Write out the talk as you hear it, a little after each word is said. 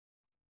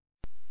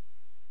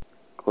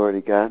Glory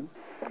to God.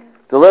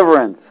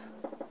 Deliverance.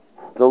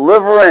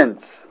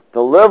 Deliverance.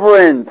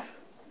 Deliverance.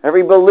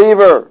 Every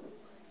believer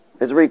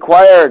is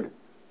required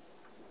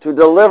to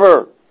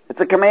deliver.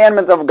 It's a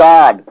commandment of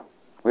God.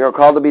 We are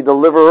called to be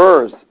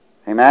deliverers.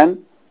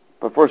 Amen?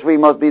 But first we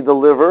must be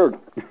delivered.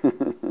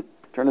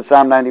 Turn to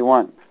Psalm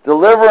 91.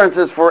 Deliverance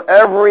is for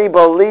every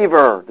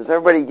believer. Does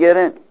everybody get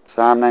it?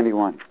 Psalm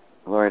 91.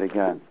 Glory to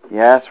God.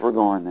 Yes, we're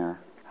going there.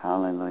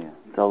 Hallelujah.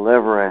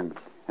 Deliverance.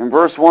 In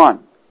verse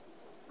 1,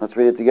 let's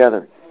read it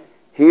together.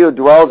 He who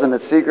dwells in the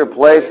secret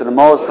place of the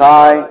Most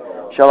High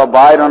shall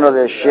abide under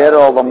the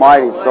shadow of the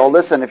Almighty. So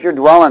listen, if you're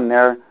dwelling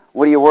there,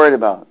 what are you worried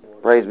about?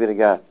 Praise be to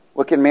God.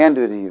 What can man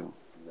do to you?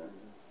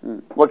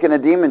 What can a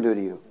demon do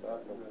to you?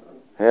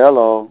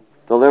 Hello.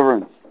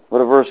 Deliverance. What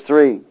of verse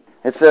 3?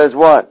 It says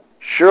what?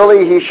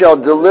 Surely he shall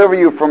deliver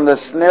you from the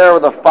snare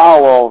of the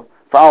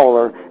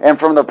fowler and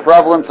from the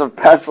prevalence of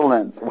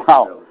pestilence.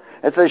 Wow.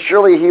 It says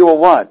surely he will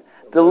what?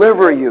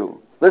 Deliver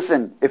you.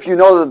 Listen, if you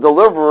know the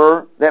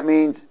deliverer, that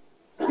means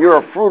you're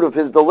a fruit of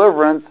his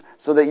deliverance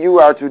so that you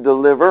are to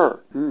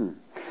deliver.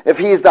 If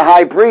he's the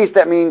high priest,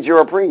 that means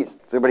you're a priest.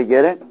 Does everybody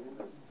get it?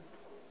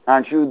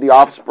 Aren't you the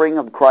offspring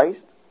of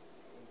Christ?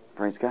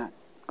 Praise God.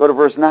 Go to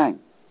verse 9.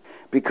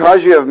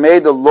 Because you have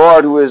made the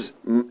Lord, who is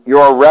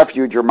your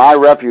refuge, or my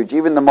refuge,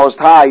 even the Most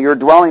High, your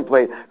dwelling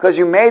place. Because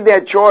you made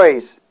that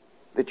choice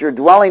that you're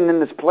dwelling in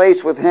this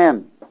place with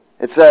him.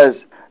 It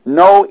says,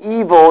 no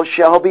evil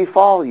shall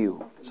befall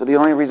you. So the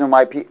only reason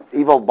why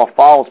evil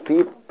befalls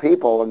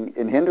people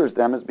and hinders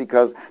them is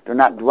because they're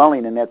not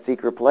dwelling in that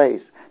secret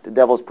place. The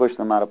devil's pushed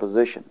them out of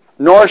position.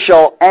 Nor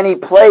shall any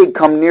plague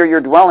come near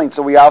your dwelling.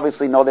 So we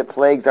obviously know that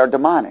plagues are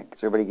demonic.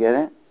 Does everybody get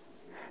it?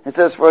 It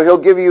says, for he'll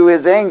give you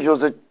his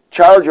angels a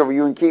charge over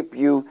you and keep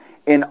you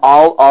in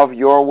all of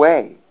your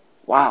way.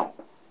 Wow.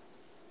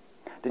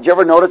 Did you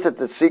ever notice that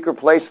the secret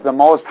place of the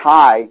Most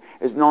High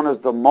is known as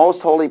the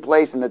most holy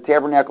place in the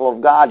tabernacle of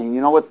God? And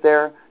you know what's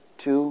there?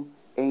 2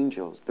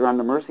 angels. They're on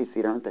the mercy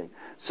seat, aren't they?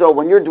 So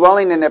when you're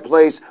dwelling in that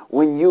place,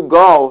 when you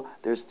go,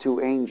 there's 2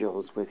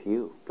 angels with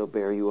you. They'll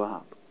bear you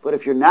up. But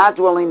if you're not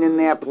dwelling in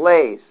that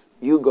place,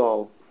 you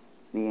go,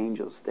 the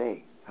angels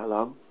stay.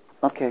 Hello?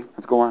 Okay,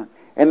 let's go on.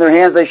 In their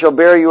hands they shall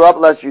bear you up,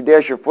 lest you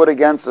dash your foot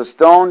against a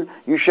stone.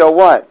 You shall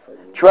what?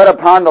 Tread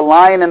upon the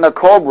lion and the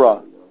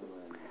cobra,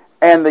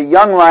 and the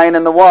young lion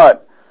and the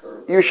what?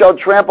 You shall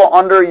trample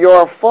under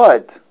your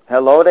foot.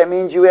 Hello? That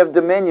means you have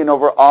dominion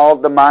over all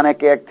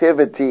demonic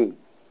activity.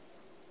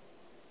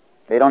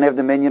 They don't have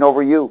dominion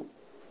over you.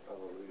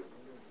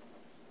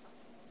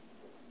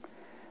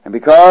 And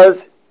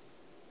because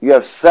you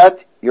have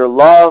set your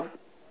love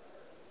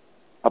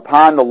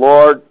upon the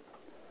Lord,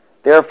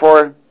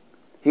 therefore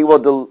he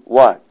will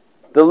what?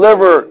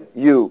 Deliver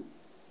you.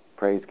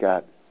 Praise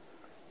God.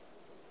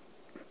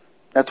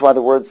 That's why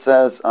the word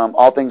says,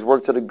 all things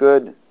work to the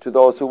good to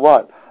those who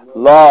what?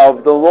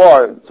 Love the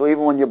Lord. So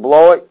even when you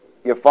blow it,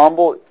 you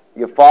fumble,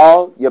 you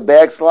fall, you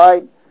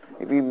backslide,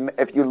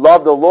 if you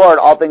love the Lord,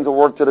 all things will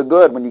work to the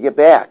good when you get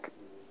back.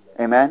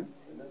 Amen?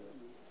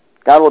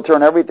 God will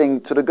turn everything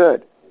to the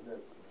good.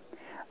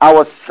 I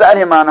will set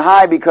him on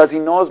high because he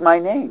knows my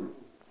name.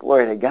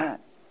 Glory to God.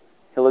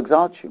 He'll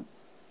exalt you.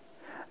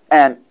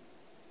 And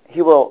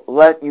he will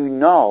let you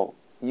know,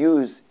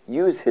 use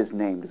his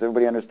name. Does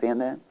everybody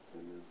understand that?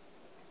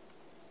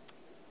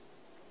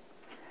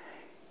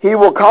 He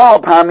will call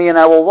upon me and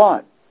I will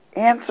what?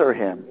 Answer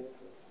him.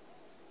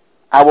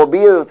 I will be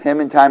with him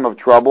in time of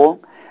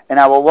trouble. And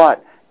I will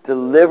what?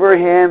 Deliver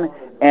him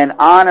and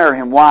honor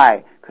him.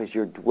 Why? Because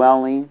you're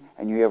dwelling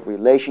and you have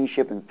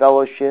relationship and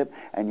fellowship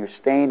and you're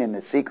staying in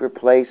the secret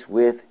place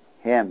with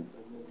him.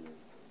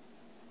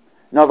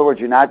 In other words,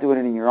 you're not doing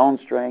it in your own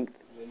strength.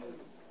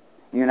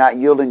 You're not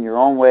yielding your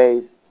own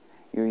ways.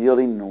 You're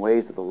yielding in the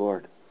ways of the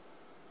Lord.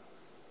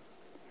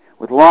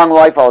 With long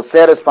life I'll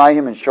satisfy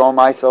him and show him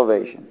my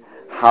salvation.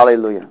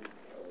 Hallelujah.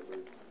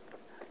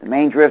 The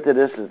main drift of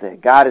this is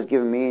that God has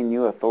given me and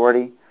you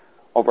authority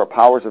over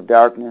powers of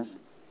darkness,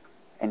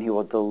 and he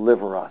will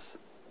deliver us.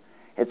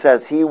 It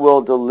says he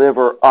will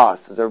deliver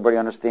us. Does everybody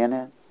understand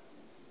that?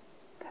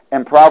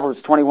 In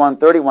Proverbs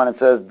 21:31 it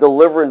says,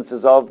 deliverance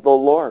is of the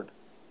Lord.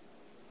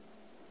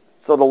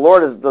 So the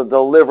Lord is the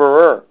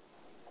deliverer.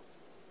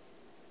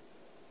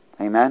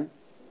 Amen?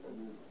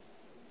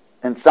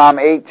 In Psalm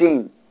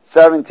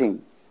 18:17,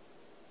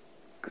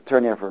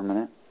 turn there for a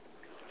minute.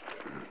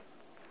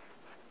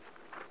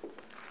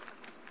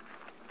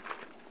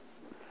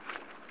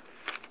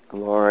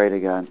 Glory to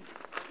God.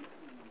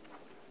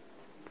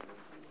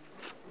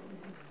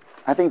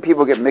 I think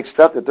people get mixed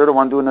up that they're the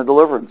one doing the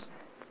deliverance.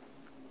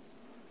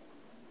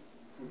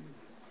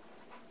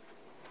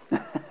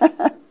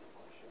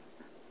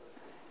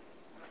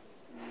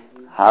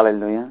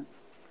 Hallelujah.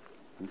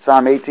 In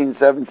Psalm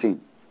 18:17,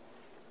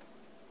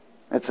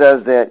 it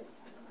says that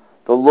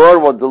the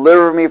Lord will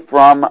deliver me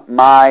from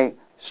my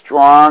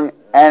strong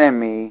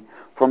enemy,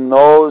 from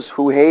those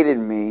who hated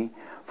me,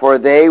 for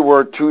they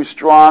were too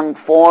strong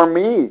for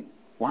me.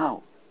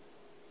 Wow.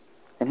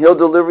 And he'll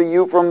deliver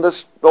you from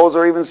those who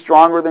are even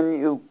stronger than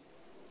you.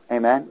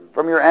 Amen.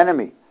 From your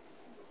enemy.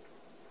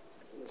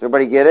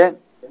 everybody get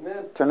it?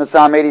 Amen. Turn to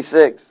Psalm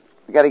 86.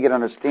 We got to get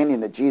understanding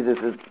that Jesus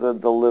is the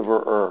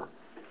deliverer.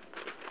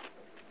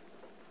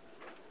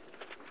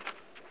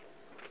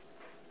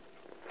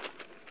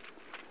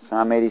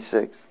 Psalm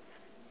 86.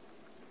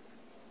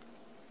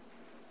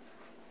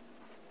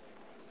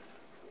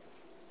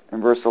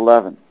 And verse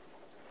 11.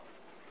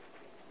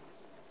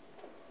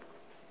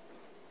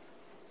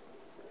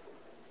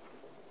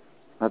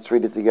 Let's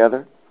read it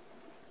together.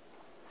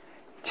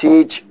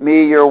 Teach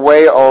me your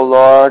way, O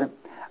Lord.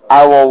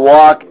 I will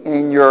walk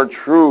in your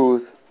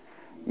truth.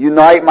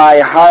 Unite my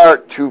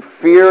heart to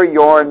fear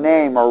your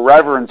name or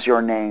reverence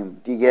your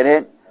name. Do you get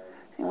it?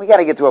 And we got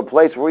to get to a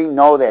place where we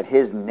know that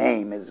his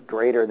name is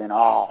greater than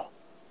all.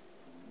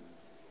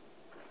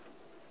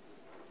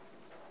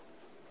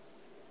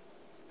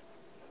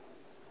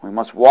 We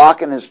must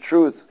walk in his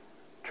truth.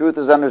 Truth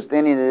is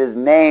understanding that his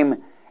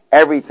name,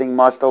 everything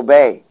must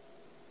obey.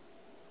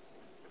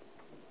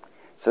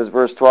 It says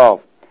verse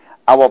 12,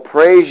 I will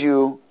praise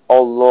you,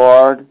 O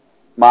Lord,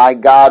 my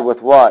God,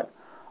 with what?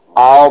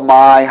 All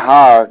my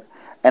heart.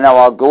 And I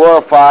will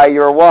glorify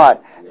your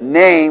what?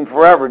 Name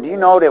forever. Do you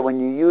know that when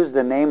you use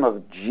the name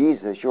of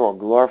Jesus, you are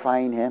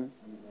glorifying him?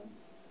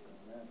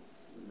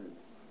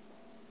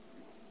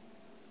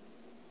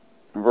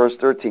 In verse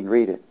 13,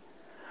 read it.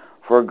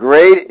 For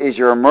great is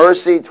your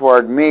mercy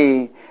toward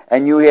me,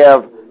 and you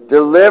have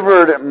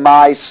delivered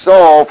my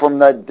soul from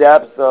the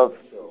depths of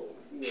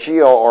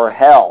Sheol or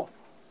hell.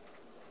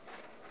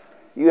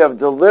 You have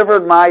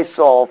delivered my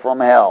soul from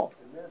hell.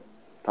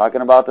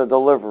 Talking about the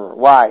deliverer.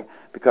 Why?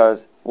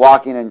 Because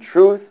walking in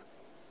truth,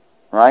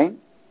 right?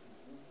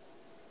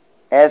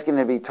 Asking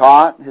to be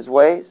taught his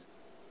ways.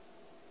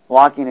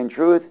 Walking in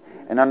truth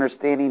and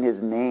understanding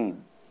his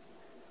name.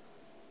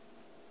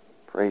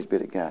 Praise be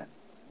to God.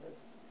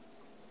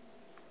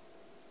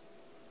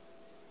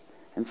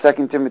 In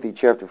 2 Timothy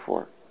chapter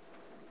 4.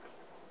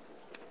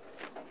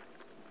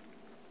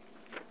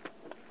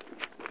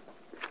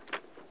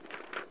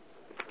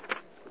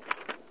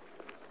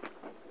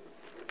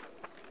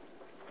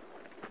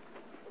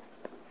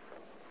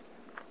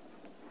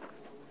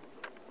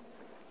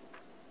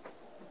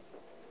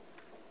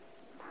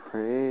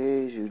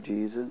 Praise you,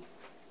 Jesus.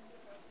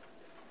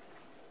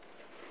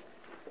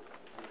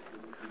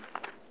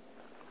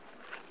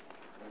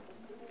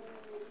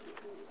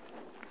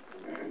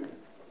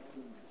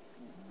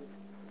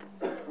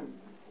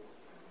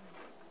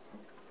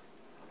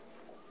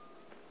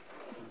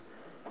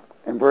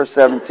 In verse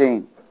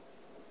 17.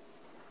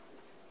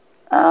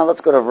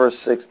 Let's go to verse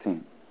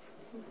 16.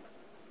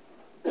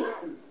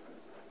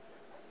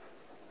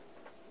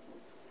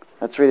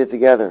 Let's read it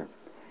together.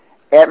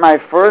 At my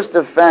first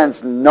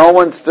offense, no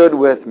one stood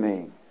with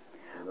me,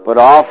 but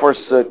all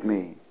forsook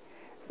me.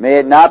 May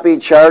it not be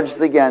charged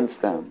against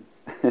them.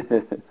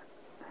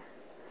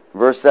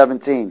 Verse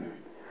 17.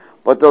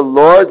 But the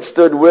Lord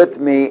stood with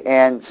me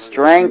and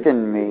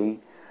strengthened me,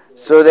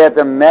 so that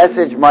the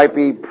message might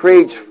be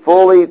preached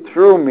fully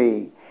through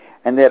me,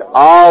 and that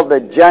all the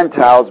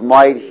Gentiles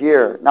might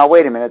hear. Now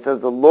wait a minute. It says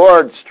the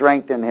Lord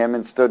strengthened him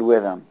and stood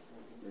with him.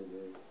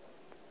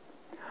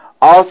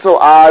 Also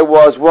I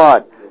was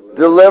what?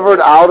 Delivered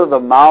out of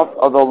the mouth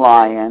of the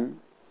lion,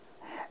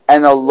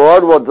 and the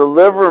Lord will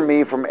deliver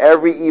me from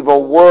every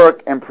evil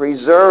work and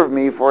preserve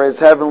me for his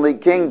heavenly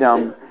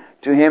kingdom.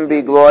 To him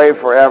be glory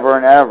forever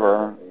and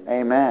ever.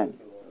 Amen.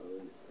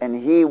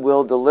 And he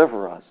will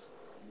deliver us.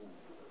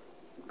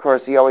 Of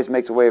course, he always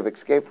makes a way of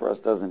escape for us,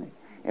 doesn't he?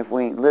 If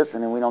we ain't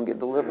listening, we don't get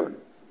delivered.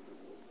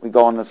 We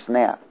go in the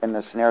snare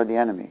of the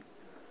enemy.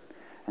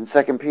 In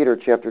 2 Peter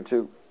chapter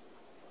 2.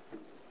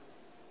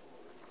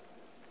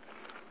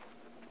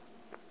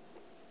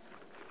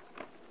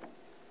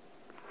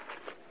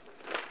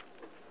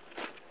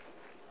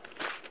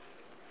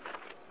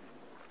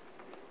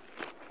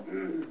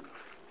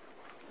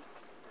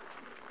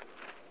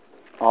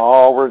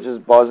 Oh, we're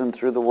just buzzing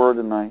through the Word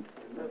tonight.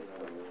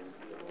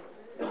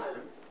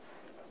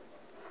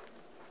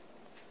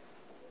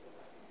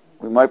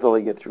 We might be able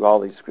to get through all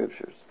these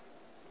scriptures.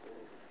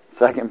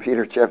 2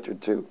 Peter chapter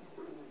 2.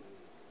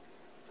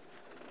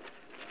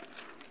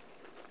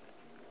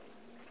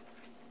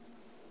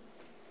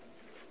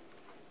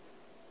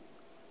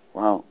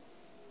 Wow.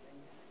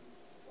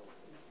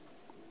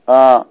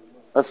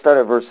 Let's start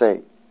at verse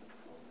 8.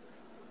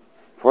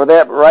 For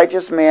that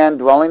righteous man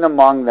dwelling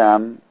among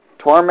them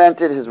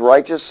tormented his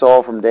righteous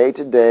soul from day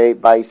to day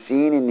by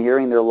seeing and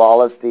hearing their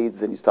lawless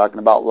deeds. And he's talking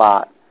about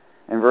Lot.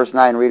 In verse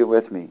 9, read it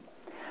with me.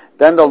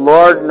 Then the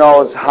Lord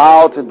knows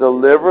how to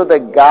deliver the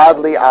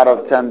godly out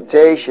of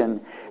temptation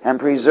and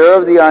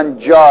preserve the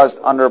unjust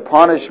under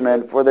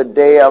punishment for the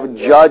day of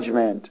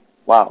judgment.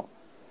 Wow.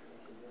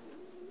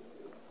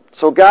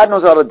 So God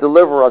knows how to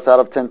deliver us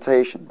out of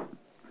temptation.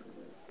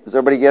 Does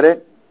everybody get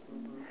it?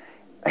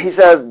 He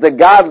says the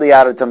godly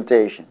out of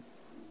temptation.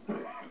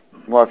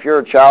 Well, if you're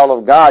a child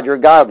of God, you're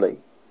godly.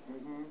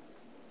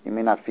 You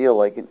may not feel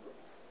like it.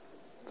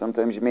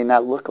 Sometimes you may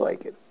not look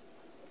like it.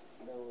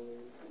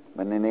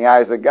 But in the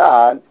eyes of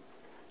God,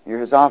 you're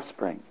his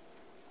offspring.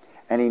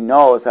 And he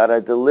knows how to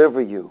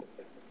deliver you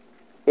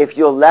if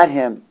you'll let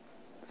him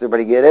Does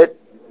everybody get it?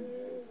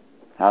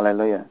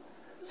 Hallelujah.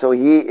 So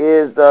he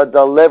is the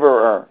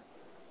deliverer.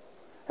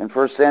 In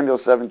 1 Samuel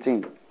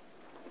 17.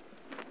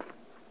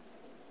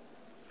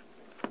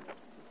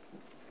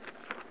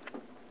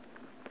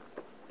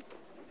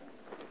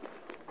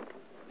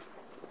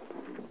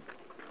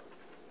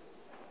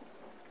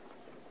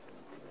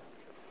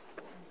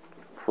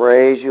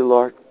 Praise you,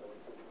 Lord.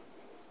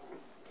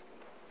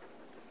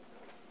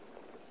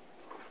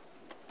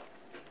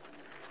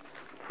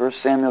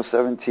 First Samuel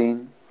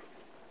 17.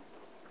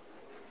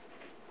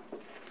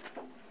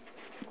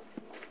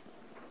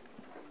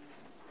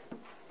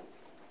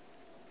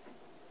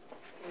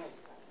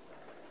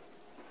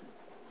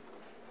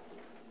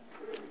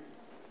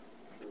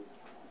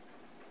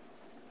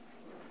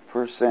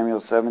 First Samuel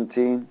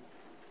 17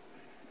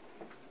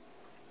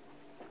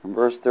 and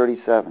verse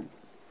 37.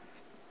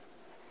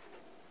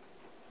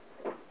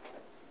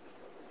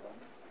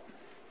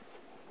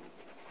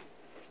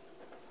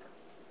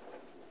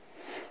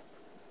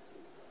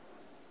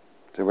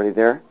 Is everybody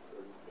there?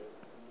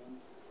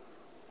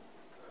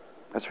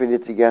 Let's read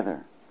it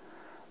together.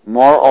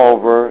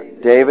 Moreover,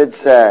 David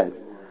said,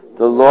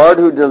 the Lord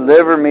who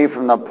delivered me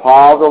from the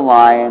paw of the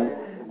lion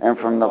and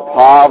from the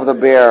paw of the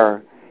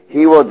bear,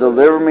 he will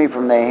deliver me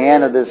from the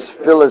hand of this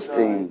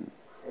Philistine.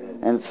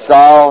 And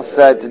Saul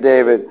said to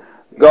David,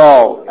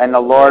 go, and the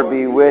Lord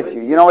be with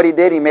you. You know what he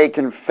did? He made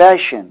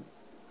confession,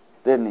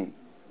 didn't he?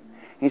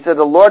 He said,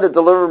 the Lord that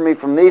delivered me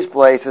from these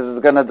places is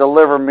going to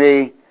deliver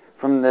me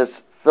from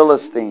this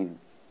Philistine.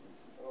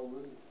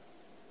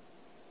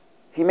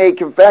 He made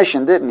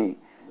confession, didn't he?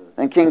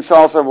 And King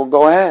Saul said, well,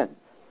 go ahead.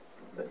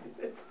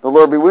 The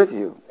Lord be with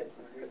you.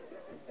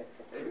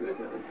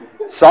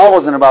 Saul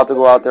wasn't about to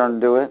go out there and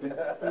do it.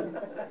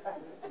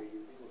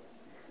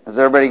 Does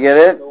everybody get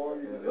it?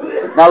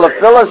 Now the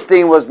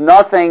Philistine was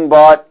nothing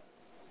but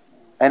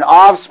an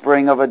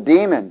offspring of a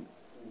demon.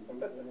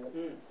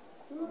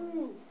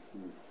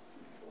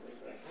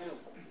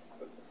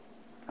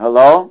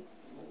 Hello?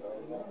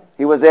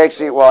 He was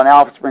actually, an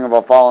offspring of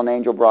a fallen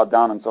angel brought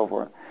down and so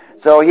forth.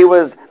 So he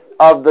was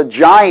of the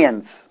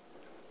giants,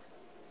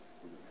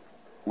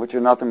 which are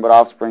nothing but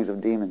offsprings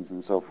of demons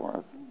and so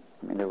forth.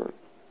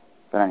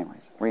 But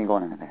anyways, we ain't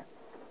going into that.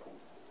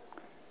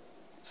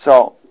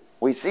 So,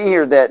 we see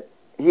here that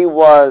he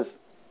was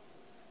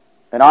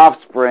an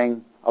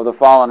offspring of the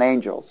fallen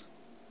angels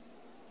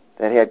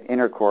that had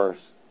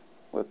intercourse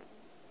with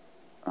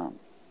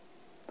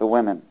the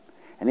women.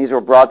 And these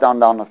were brought down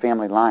the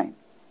family line.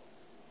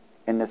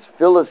 And this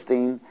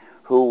Philistine,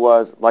 who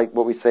was, like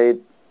what we say,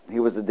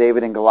 he was the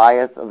David and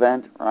Goliath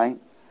event, right?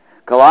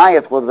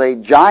 Goliath was a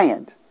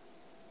giant.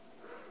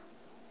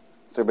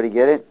 Does everybody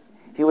get it?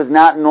 He was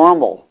not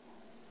normal.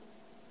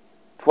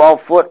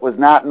 12 foot was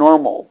not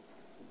normal.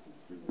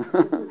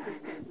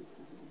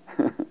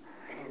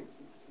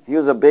 He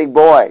was a big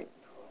boy.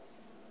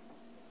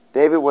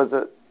 David was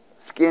a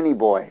skinny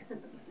boy.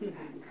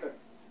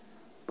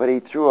 But he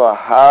threw a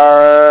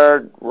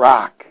hard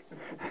rock.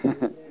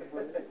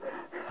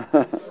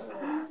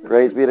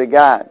 Praise be to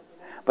God.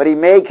 But he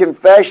made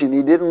confession.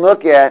 He didn't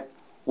look at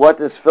what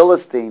this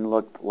Philistine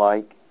looked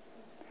like,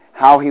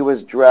 how he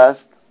was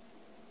dressed.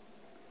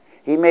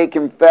 He made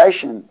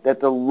confession that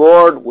the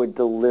Lord would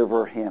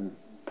deliver him,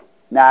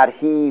 not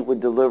he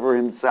would deliver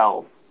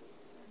himself.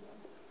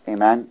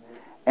 Amen?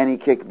 And he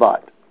kicked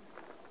butt.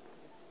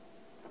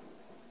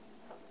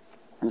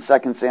 In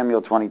 2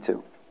 Samuel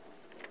 22.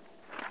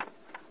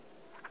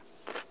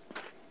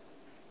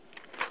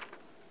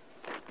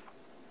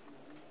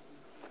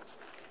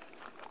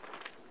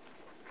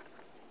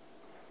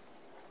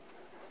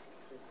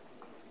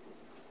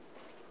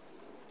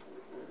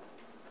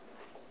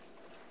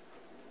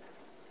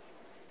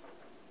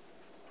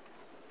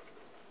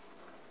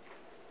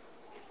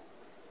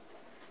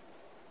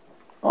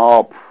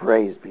 Oh,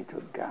 praise be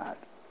to God.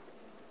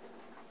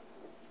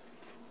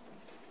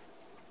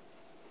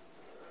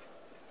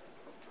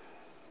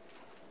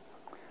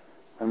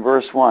 In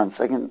verse 1,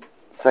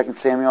 2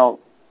 Samuel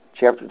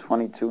chapter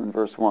 22 and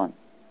verse 1.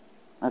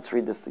 Let's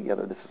read this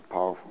together. This is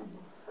powerful.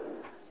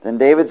 Then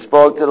David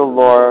spoke to the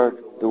Lord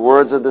the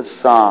words of this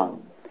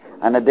song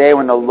on the day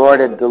when the Lord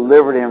had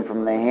delivered him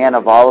from the hand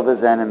of all of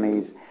his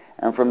enemies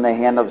and from the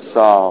hand of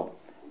Saul.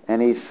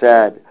 And he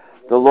said,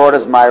 the Lord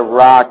is my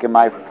rock and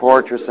my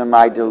fortress and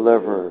my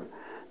deliverer,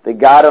 the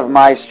God of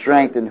my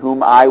strength in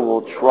whom I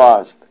will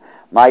trust,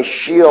 my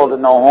shield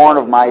and the horn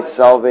of my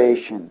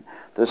salvation,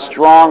 the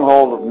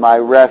stronghold of my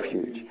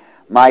refuge,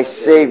 my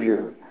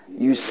Savior.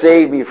 You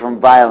save me from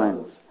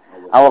violence.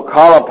 I will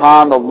call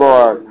upon the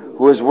Lord,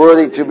 who is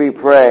worthy to be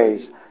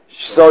praised.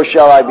 So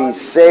shall I be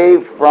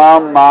saved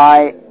from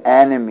my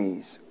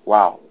enemies.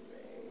 Wow.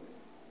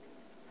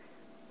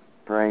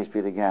 Praise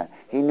be to God.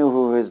 He knew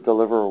who his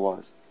deliverer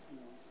was.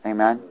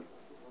 Amen?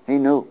 He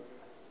knew.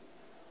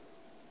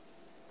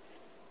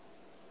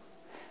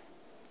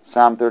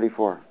 Psalm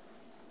 34.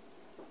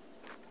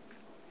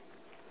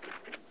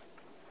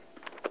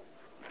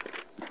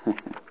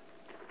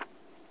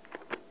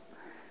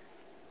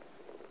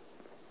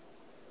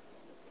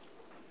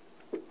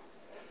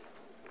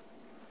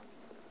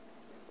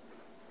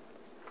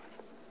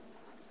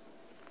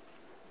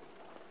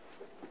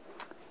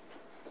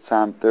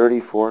 Psalm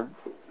 34.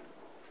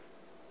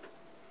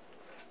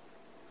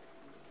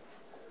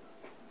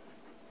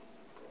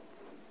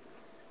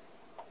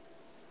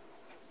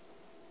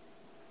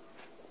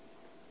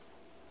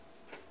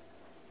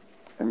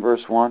 In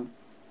verse 1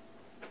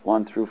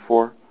 through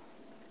 4.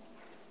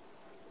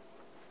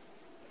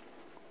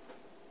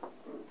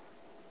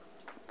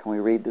 Can we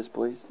read this,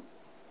 please?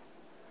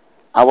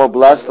 I will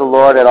bless the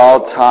Lord at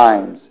all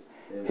times.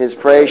 His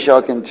praise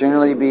shall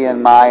continually be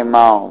in my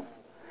mouth.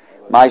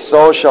 My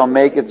soul shall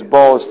make its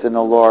boast in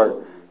the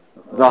Lord.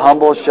 The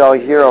humble shall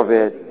hear of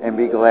it and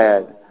be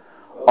glad.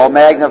 O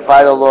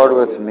magnify the Lord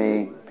with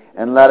me,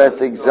 and let us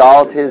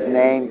exalt his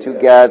name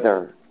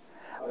together.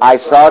 I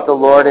sought the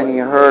Lord, and he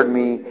heard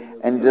me,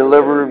 and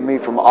delivered me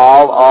from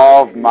all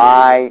of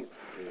my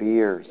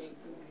fears.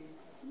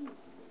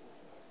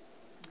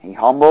 He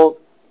humbled.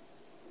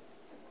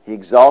 He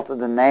exalted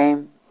the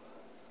name.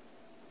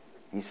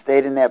 He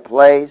stayed in that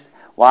place.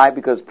 Why?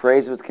 Because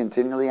praise was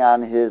continually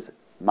on his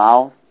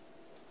mouth,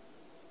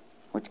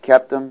 which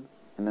kept him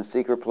in the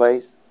secret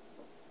place.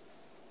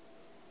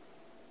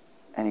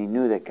 And he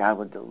knew that God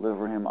would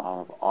deliver him out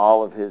of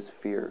all of his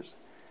fears.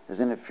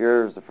 Isn't it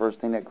fear is the first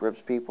thing that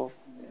grips people?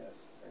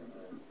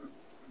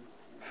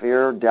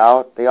 Fear,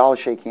 doubt, they all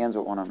shake hands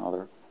with one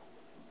another.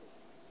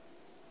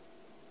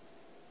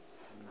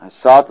 I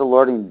sought the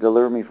Lord, and he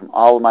delivered me from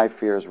all of my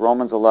fears.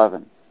 Romans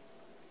 11.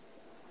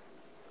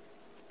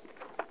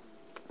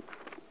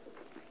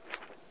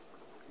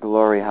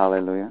 Glory,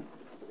 hallelujah.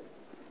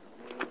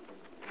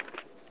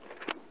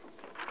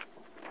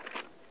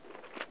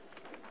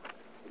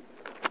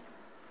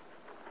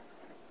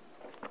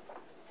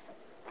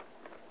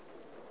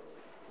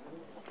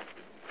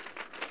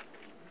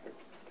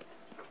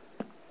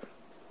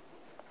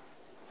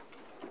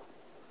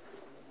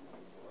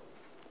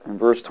 In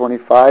verse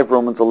 25,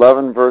 Romans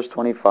 11, verse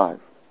 25.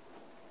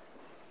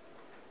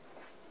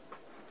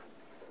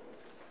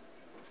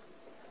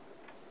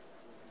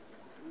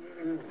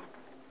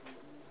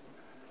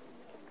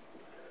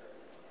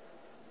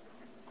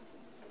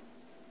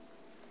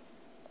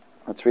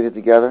 Let's read it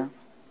together.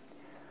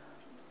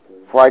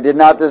 For I did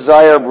not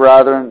desire,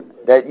 brethren,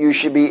 that you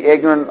should be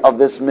ignorant of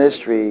this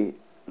mystery,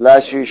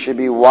 lest you should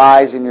be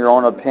wise in your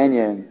own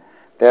opinion,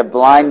 that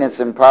blindness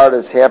in part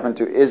has happened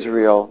to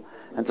Israel,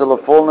 until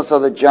the fullness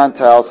of the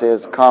Gentiles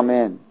has come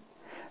in.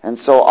 And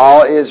so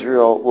all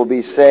Israel will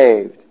be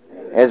saved,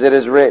 as it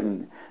is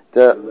written,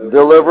 the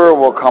deliverer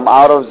will come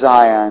out of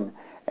Zion,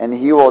 and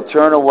he will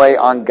turn away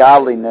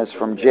ungodliness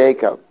from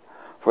Jacob.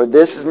 For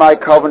this is my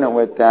covenant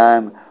with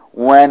them,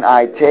 when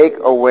I take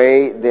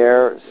away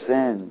their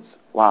sins.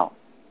 Wow.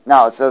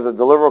 Now it says the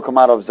deliverer will come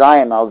out of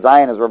Zion. Now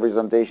Zion is a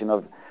representation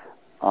of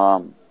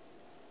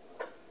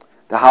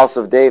the house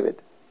of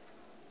David.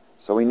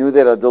 So we knew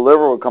that a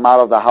deliverer would come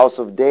out of the house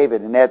of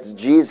David, and that's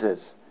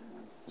Jesus.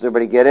 Does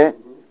everybody get it?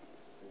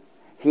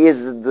 He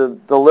is the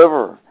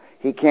deliverer.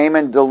 He came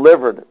and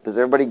delivered. Does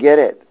everybody get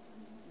it?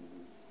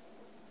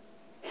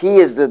 He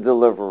is the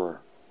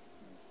deliverer.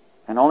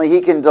 And only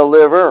he can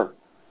deliver.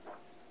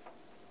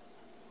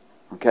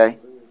 Okay?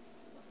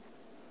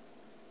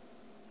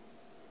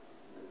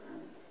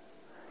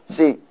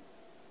 See,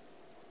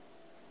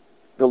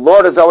 the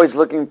Lord is always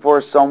looking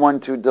for someone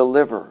to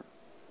deliver.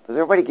 Does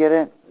everybody get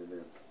it?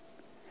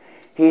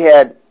 He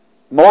had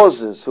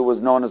Moses, who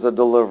was known as a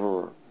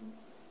deliverer.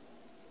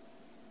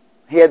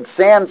 He had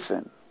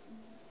Samson,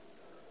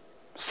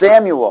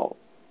 Samuel.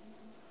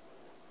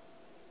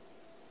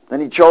 Then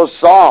he chose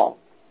Saul.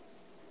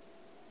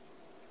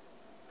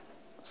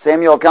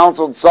 Samuel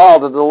counseled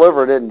Saul to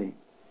deliver, didn't he?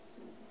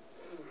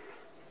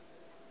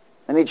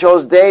 And he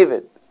chose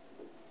David.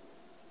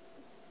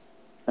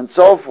 And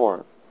so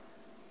forth.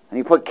 And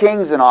he put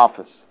kings in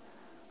office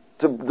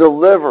to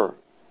deliver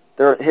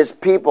his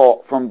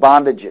people from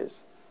bondages.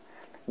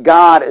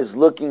 God is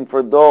looking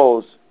for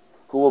those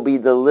who will be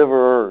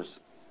deliverers.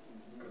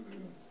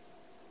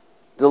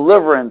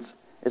 Deliverance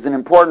is an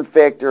important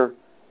factor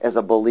as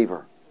a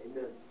believer.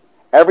 Amen.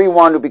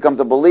 Everyone who becomes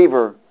a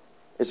believer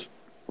is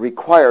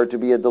required to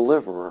be a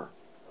deliverer.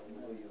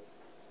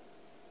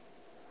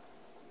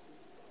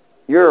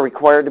 You're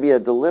required to be a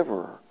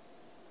deliverer.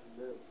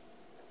 Amen.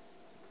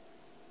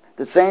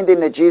 The same thing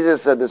that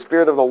Jesus said, the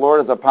Spirit of the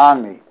Lord is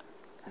upon me,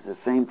 is the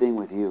same thing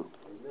with you.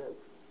 Amen.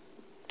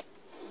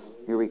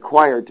 You're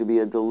required to be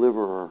a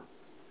deliverer.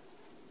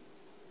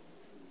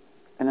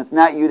 And it's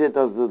not you that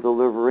does the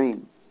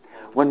delivering.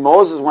 When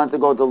Moses went to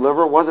go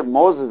deliver, it wasn't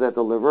Moses that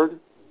delivered.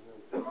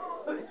 It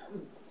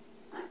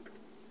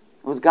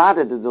was God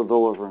that did the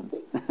deliverance.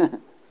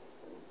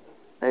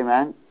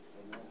 Amen?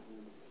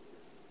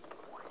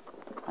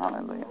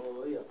 Hallelujah.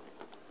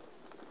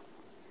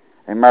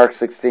 In Mark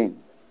 16.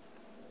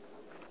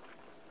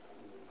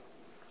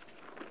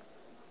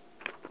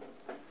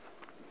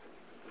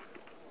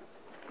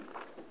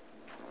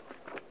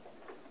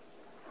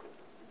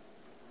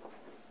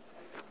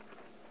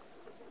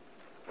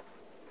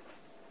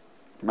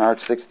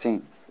 Mark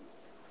 16.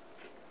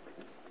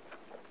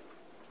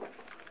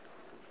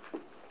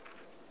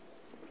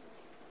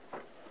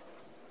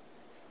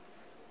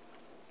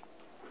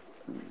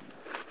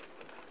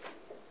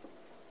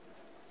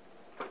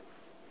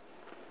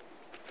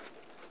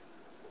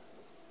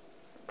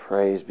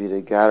 Praise be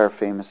to God. Our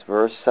famous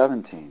verse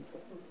 17.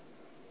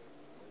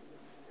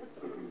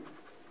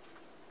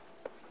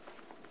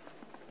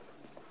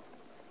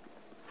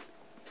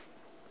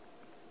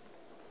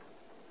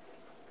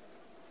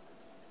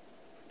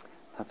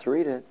 Let's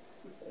read it.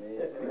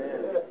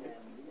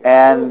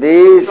 And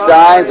these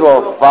signs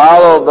will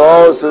follow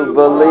those who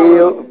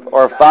believe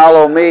or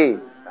follow me.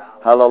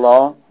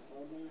 Hallelujah.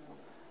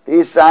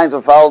 These signs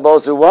will follow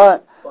those who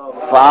what?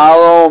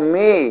 Follow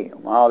me.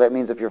 Wow, that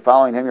means if you're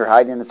following him, you're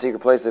hiding in the secret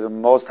place of the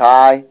Most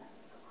High.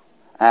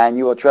 And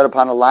you will tread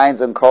upon the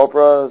lions and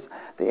cobras.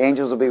 The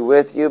angels will be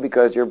with you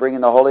because you're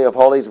bringing the Holy of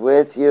Holies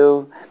with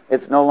you.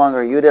 It's no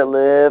longer you that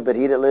live, but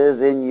he that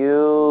lives in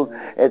you.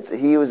 It's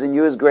he who is in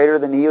you is greater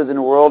than he who is in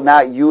the world,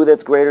 not you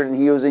that's greater than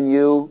he who is in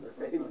you.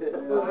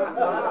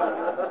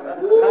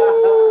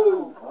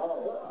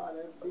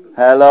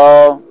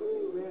 Hello?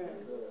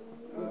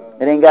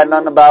 It ain't got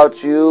nothing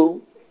about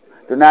you.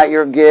 They're not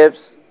your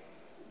gifts.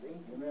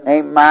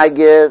 Ain't my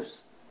gifts.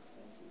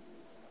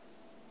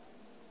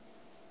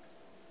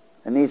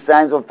 And these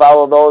signs will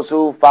follow those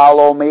who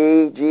follow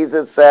me,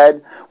 Jesus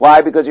said.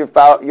 Why? Because you're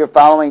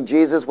following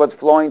Jesus. What's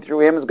flowing through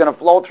him is going to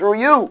flow through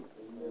you.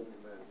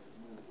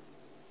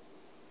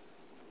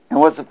 And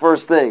what's the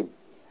first thing?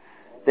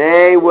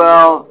 They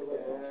will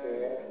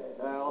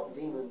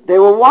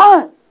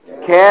what?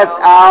 Cast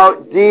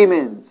out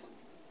demons.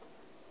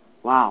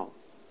 Wow.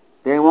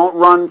 They won't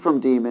run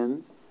from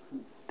demons.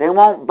 They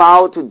won't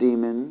bow to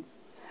demons.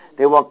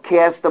 They will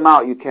cast them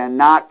out. You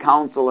cannot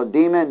counsel a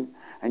demon,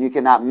 and you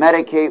cannot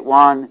medicate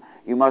one.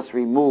 You must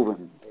remove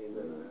him.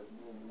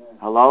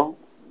 Hello?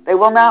 They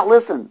will not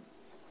listen.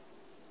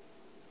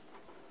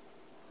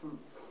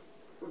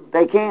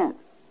 They can't.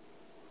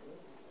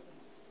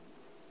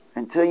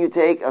 Until you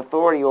take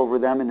authority over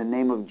them in the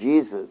name of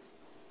Jesus.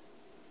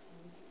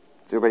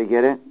 Does everybody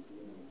get it?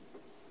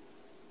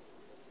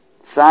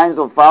 Signs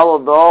will follow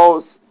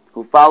those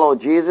who follow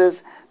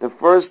Jesus. The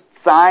first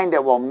sign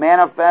that will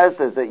manifest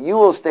is that you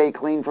will stay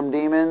clean from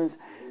demons,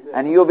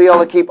 and you'll be able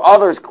to keep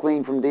others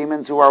clean from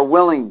demons who are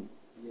willing.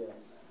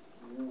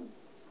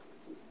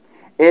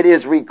 It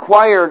is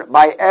required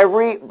by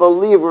every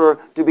believer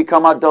to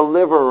become a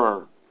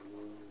deliverer.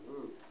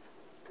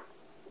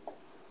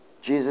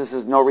 Jesus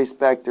is no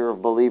respecter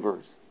of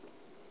believers.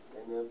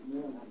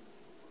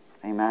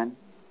 Amen.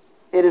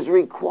 It is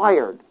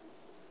required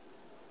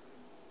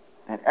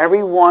that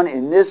everyone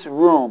in this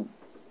room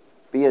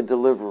be a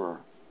deliverer.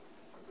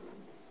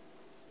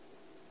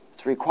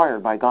 It's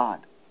required by God.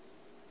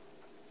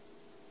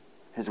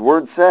 His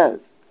word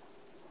says,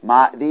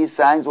 these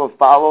signs will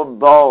follow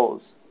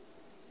those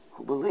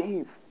who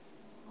believe,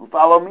 who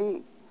follow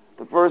me.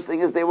 The first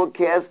thing is they will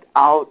cast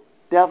out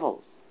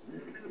devils.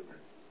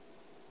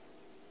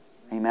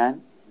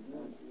 Amen?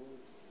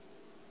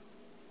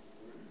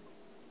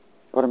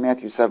 Go to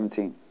Matthew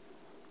 17.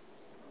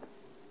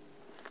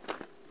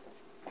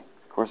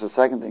 Of course, the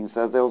second thing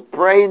says they will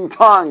pray in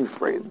tongues.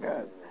 Praise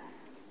God.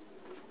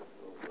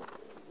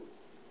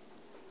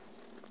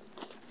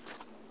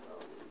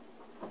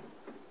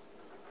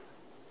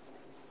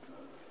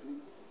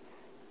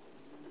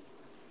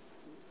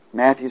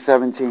 Matthew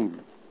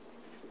 17.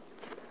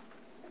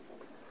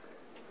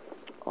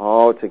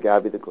 Oh, to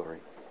God be the glory.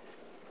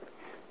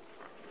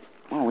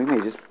 Oh, we may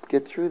just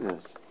get through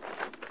this.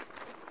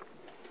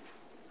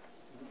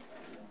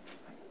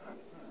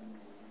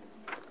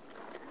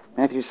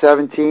 Matthew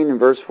 17 and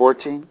verse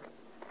 14.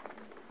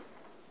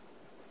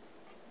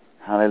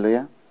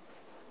 Hallelujah.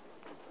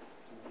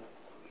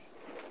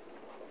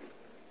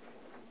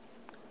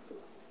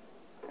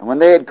 And when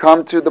they had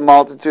come to the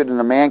multitude, and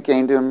a man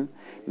came to him,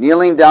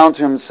 kneeling down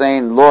to him,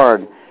 saying,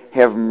 Lord,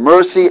 have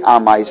mercy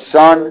on my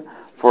son,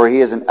 for he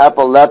is an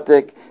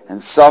epileptic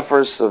and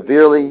suffers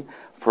severely,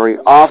 for he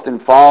often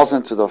falls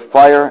into the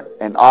fire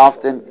and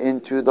often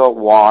into the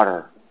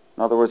water.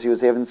 In other words, he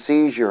was having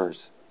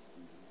seizures.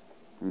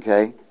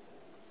 Okay?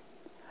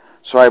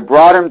 So I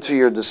brought him to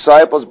your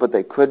disciples, but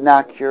they could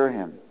not cure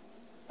him.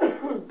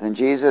 Then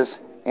Jesus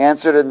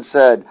answered and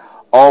said,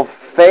 O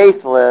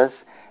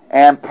faithless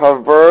and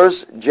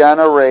perverse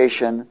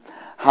generation,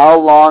 how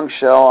long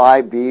shall I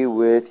be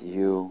with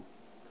you?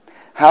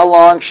 How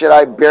long should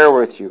I bear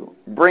with you?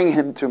 Bring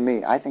him to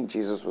me. I think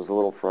Jesus was a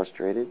little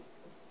frustrated.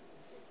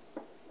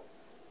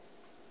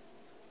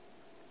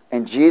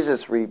 And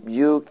Jesus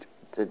rebuked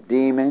the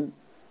demon.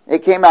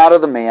 It came out of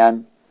the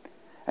man,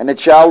 and the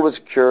child was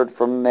cured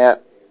from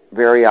that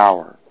very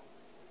hour.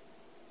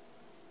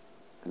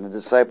 And the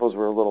disciples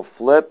were a little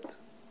flipped,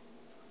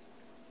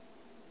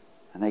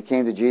 and they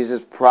came to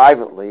Jesus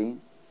privately.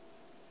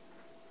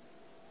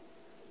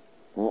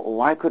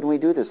 Why couldn't we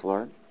do this,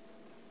 Lord?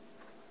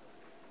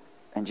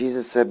 And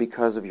Jesus said,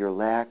 because of your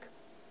lack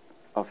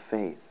of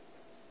faith.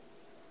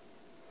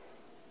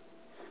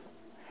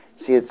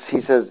 See,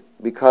 he says,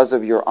 because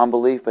of your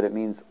unbelief, but it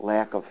means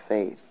lack of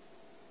faith.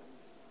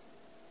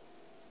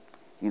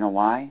 You know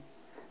why?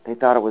 They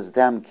thought it was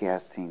them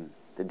casting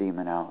the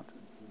demon out.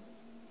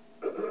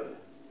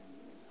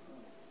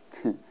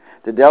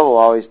 The devil will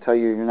always tell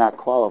you you're not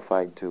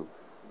qualified to.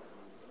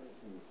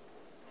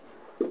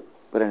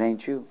 But it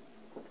ain't you.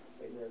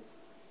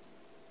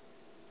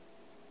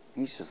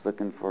 He's just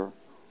looking for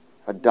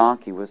a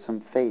donkey with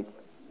some faith.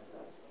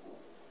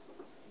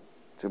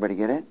 Does everybody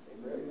get it?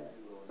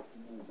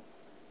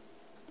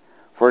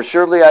 For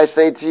surely I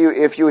say to you,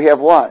 if you have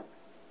what?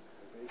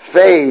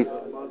 Faith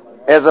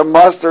as a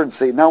mustard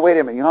seed. Now wait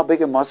a minute. You know how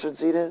big a mustard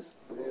seed is?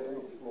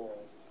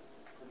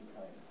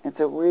 It's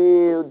a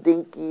real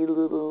dinky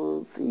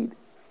little seed.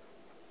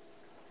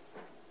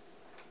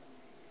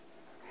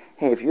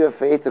 Hey, if you have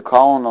faith to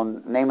call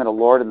on the name of the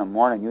Lord in the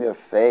morning, you have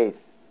faith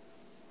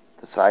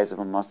the size of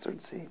a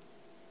mustard seed.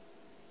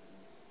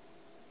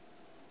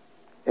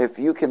 If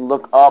you can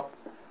look up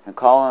and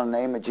call on the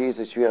name of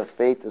Jesus, you have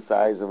faith the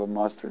size of a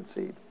mustard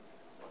seed.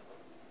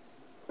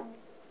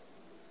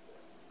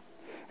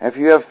 If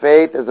you have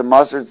faith as a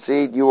mustard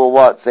seed, you will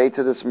what? Say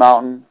to this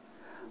mountain,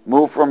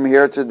 move from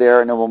here to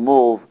there, and it will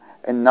move,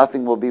 and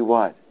nothing will be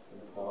what?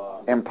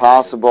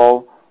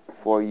 Impossible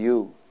for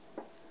you.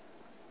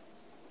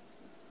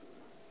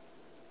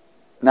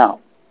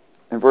 Now,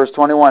 in verse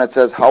 21 it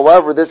says,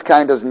 however, this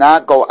kind does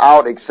not go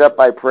out except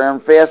by prayer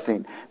and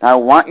fasting. Now I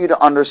want you to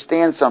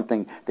understand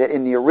something, that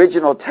in the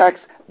original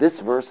text, this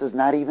verse is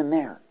not even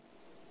there.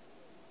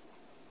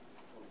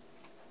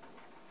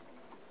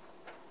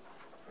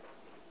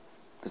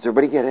 Does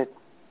everybody get it?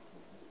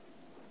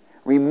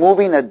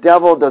 Removing a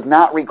devil does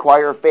not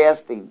require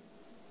fasting.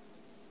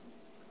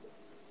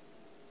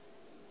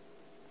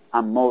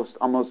 Almost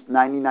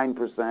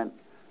 99%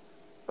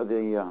 of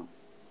the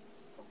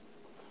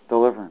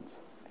deliverance.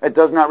 It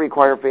does not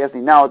require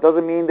fasting. Now, it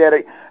doesn't mean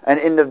that an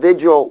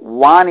individual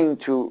wanting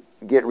to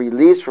get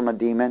released from a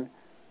demon,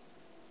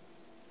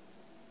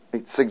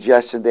 it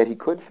suggested that he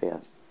could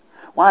fast.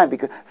 Why?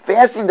 Because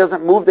fasting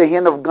doesn't move the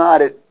hand of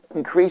God. It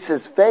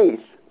increases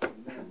faith.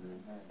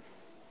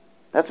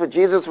 That's what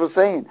Jesus was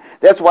saying.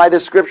 That's why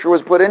this scripture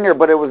was put in there,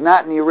 but it was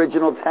not in the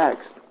original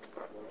text.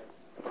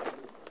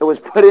 It was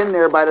put in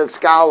there by the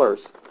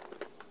scholars.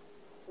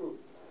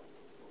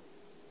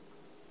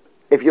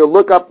 If you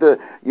look up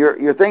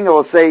your thing, it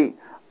will say,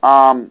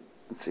 let's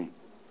see,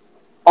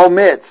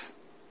 omits.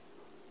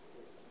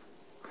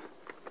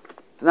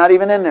 It's not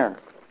even in there.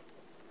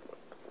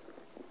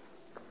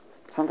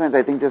 Sometimes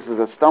I think this is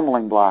a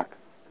stumbling block.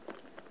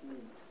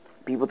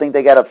 People think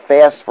they got to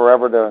fast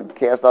forever to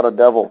cast out a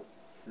devil.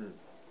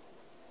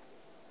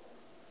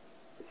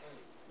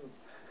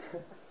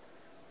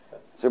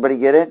 Does everybody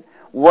get it?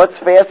 What's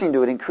fasting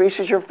do? It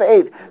increases your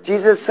faith.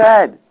 Jesus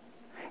said,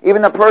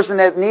 even the person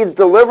that needs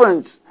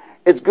deliverance,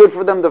 it's good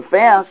for them to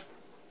fast.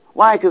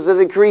 Why? Because it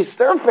increased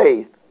their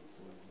faith.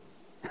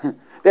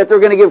 That they're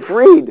going to get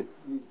freed.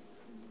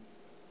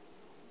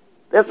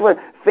 That's what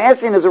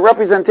fasting is, a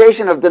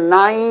representation of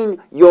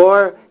denying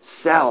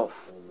yourself.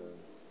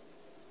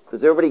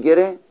 Does everybody get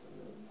it?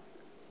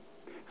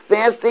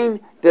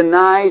 Fasting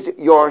denies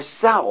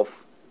yourself.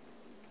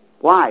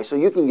 Why? So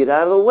you can get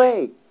out of the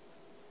way.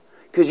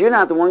 Because you're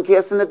not the one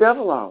casting the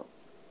devil out.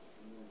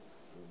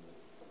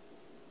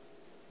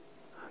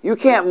 You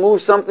can't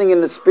move something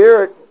in the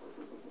spirit,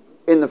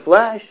 in the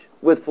flesh,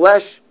 with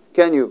flesh,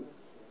 can you?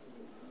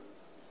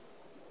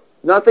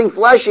 Nothing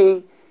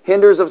fleshy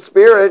hinders of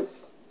spirit.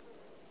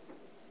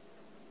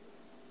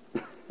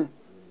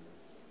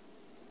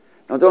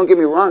 Now don't get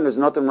me wrong, there's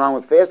nothing wrong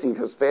with fasting,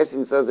 because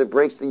fasting says it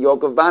breaks the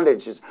yoke of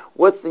bondages.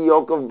 What's the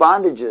yoke of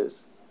bondages?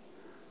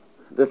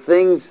 The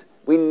things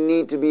we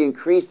need to be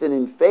increased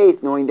in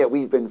faith, knowing that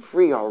we've been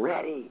free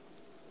already.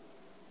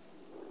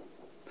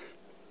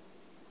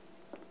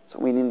 So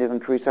we need to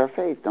increase our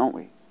faith, don't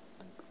we?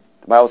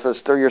 The Bible says,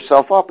 stir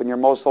yourself up in your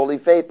most holy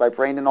faith by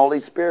praying in the Holy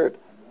Spirit.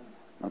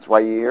 That's why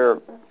you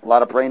hear a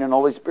lot of praying in the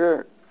Holy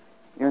Spirit.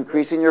 You're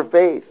increasing your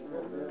faith.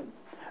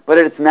 But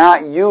it's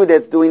not you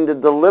that's doing the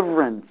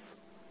deliverance.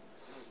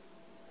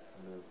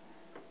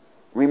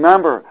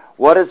 Remember,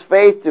 what does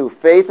faith do?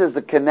 Faith is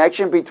the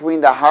connection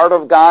between the heart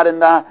of God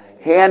and the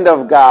hand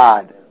of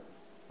God.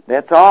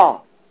 That's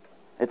all.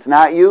 It's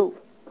not you.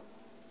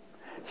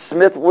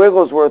 Smith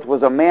Wigglesworth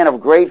was a man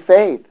of great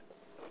faith.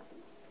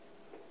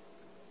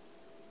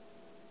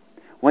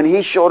 When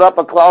he showed up,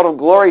 a cloud of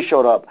glory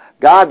showed up.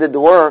 God did the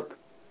work. It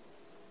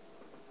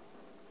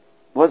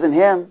wasn't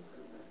him.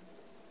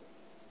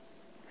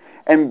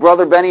 And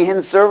Brother Benny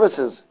Hinn's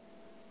services.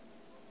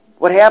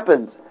 What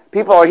happens?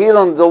 People are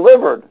healed and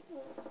delivered.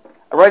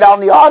 Right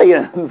out in the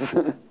audience.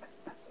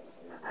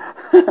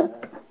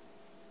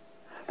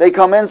 They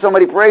come in,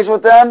 somebody prays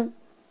with them.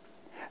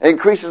 It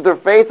increases their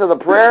faith of the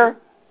prayer.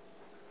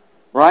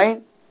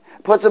 Right?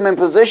 Puts them in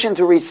position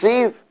to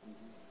receive.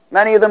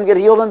 Many of them get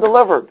healed and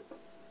delivered.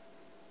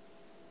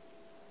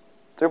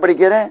 Does everybody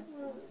get it?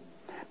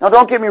 Now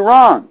don't get me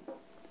wrong.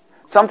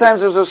 Sometimes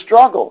there's a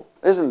struggle,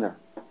 isn't there?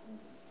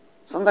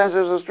 Sometimes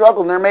there's a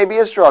struggle, and there may be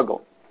a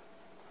struggle.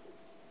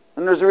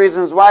 And there's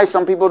reasons why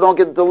some people don't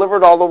get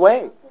delivered all the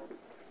way.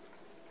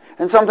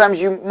 And sometimes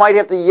you might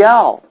have to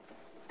yell,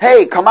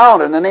 hey, come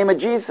out in the name of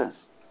Jesus.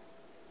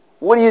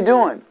 What are you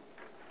doing?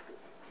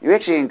 You're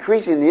actually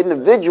increasing the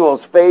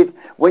individual's faith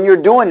when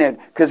you're doing it,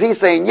 because he's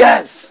saying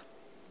yes.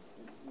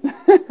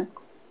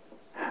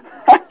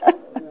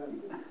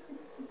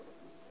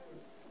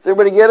 Does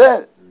everybody get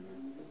it?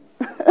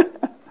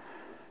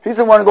 He's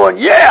the one going,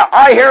 yeah,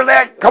 I hear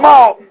that. Come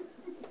on.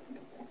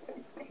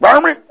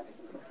 Burn me.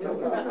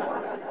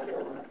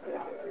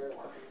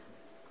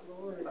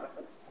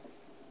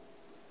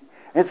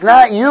 It's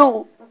not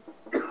you.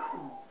 It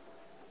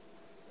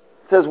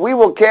says we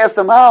will cast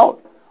them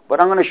out. But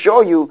I'm going to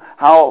show you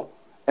how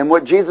and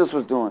what Jesus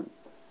was doing.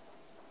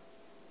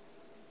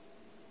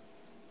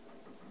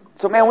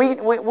 So man,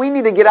 we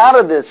need to get out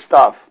of this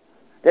stuff,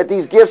 that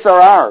these gifts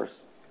are ours.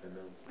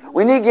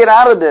 We need to get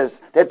out of this,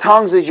 that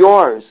tongues is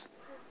yours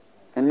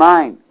and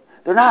mine.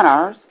 They're not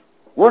ours.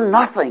 We're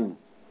nothing.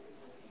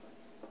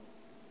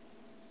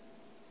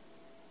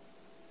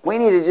 We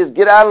need to just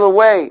get out of the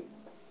way.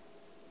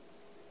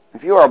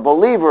 If you are a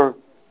believer,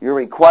 you're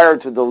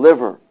required to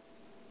deliver.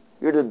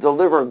 You're to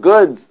deliver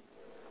goods.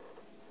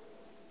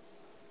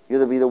 You're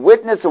to be the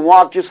witness and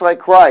walk just like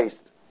Christ.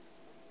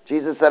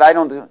 Jesus said, I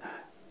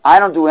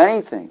don't do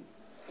anything.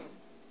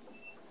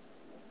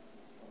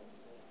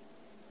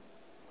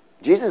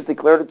 Jesus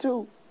declared it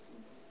too.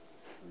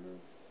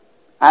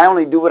 I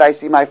only do what I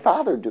see my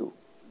Father do.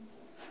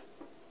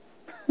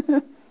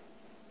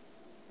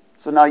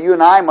 So now you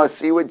and I must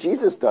see what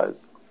Jesus does.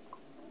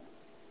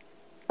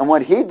 And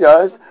what He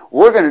does,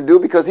 we're going to do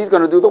because He's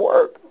going to do the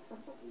work.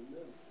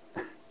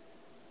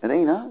 It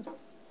ain't us.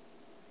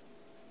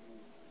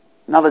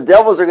 Now the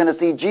devils are going to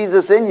see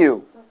Jesus in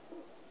you.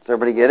 Does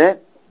everybody get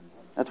it?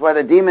 That's why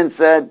the demon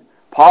said,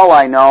 Paul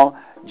I know,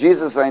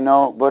 Jesus I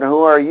know, but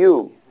who are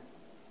you?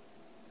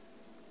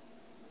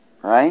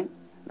 Right?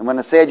 And when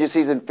the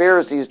Sadducees and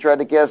Pharisees tried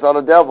to cast out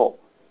a devil,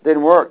 it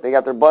didn't work. They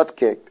got their butts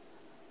kicked.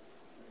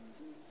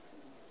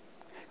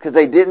 Because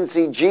they didn't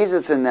see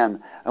Jesus in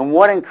them. And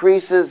what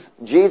increases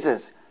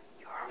Jesus?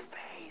 Your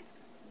faith.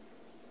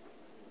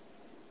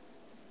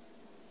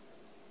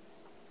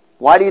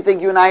 Why do you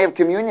think you and I have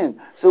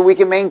communion? So we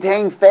can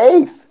maintain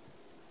faith.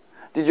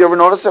 Did you ever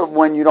notice that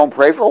when you don't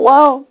pray for a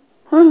while,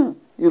 you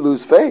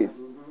lose faith?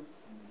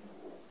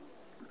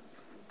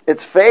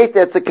 It's faith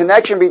that's the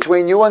connection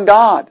between you and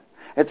God.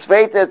 It's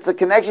faith that's the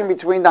connection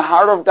between the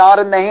heart of God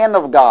and the hand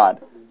of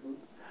God.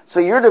 So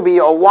you're to be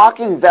a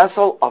walking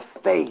vessel of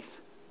faith.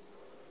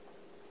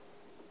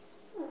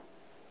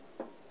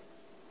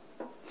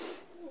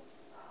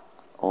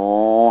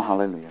 Oh,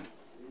 hallelujah.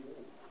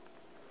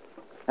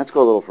 Let's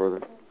go a little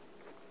further.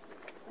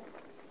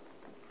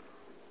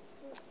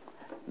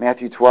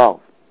 Matthew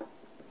 12.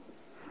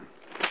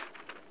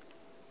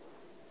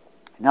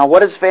 Now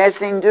what does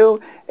fasting do?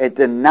 It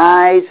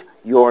denies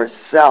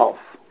yourself.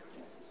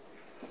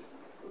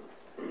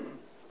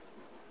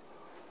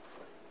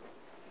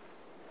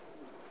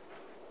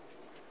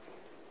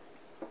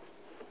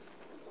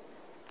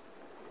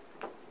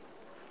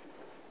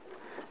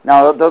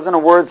 Now doesn't the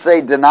word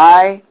say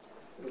deny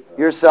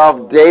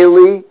yourself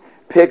daily,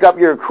 pick up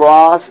your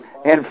cross,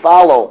 and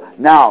follow?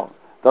 Now,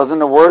 doesn't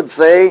the word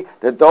say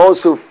that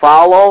those who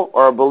follow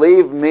or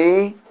believe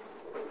me,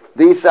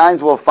 these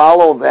signs will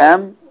follow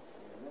them?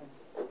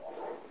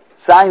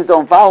 Signs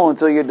don't follow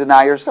until you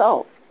deny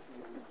yourself.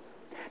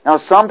 Now,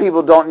 some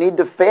people don't need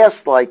to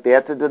fast like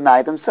that to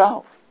deny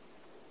themselves.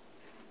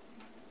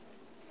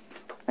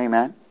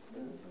 Amen?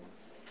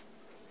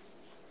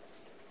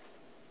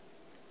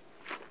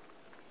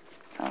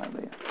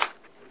 Hallelujah.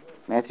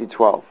 Matthew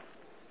 12.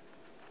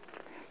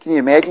 Can you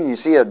imagine? You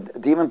see a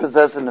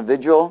demon-possessed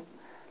individual.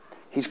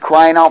 He's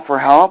crying out for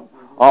help.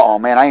 Uh-oh,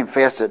 man, I ain't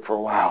fasted for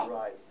a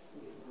while.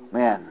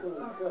 Man,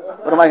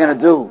 what am I going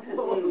to do?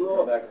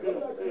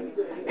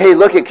 Hey,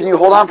 look, can you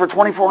hold on for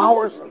 24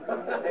 hours?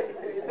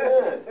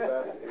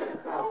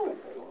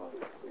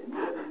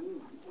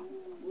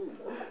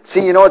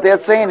 See, you know what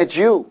that's saying? It's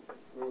you.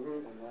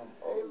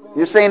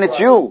 You're saying it's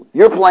you.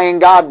 You're playing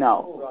God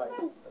now.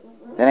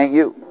 That ain't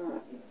you.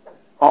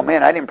 Oh,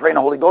 man, I didn't pray in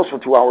the Holy Ghost for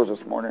 2 hours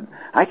this morning.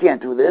 I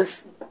can't do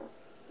this.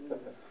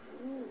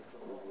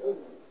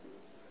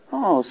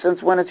 Oh,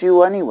 since when it's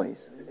you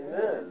anyways?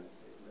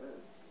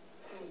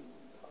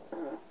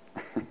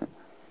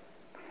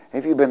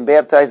 If you've been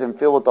baptized and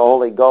filled with the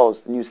Holy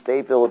Ghost, and you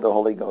stay filled with the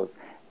Holy Ghost,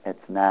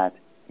 it's not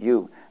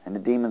you. And the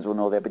demons will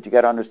know that. But you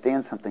got to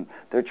understand something.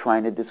 They're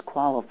trying to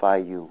disqualify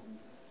you.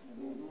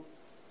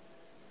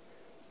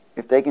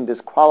 If they can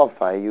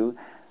disqualify you,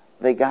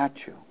 they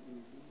got you.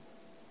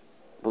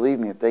 Believe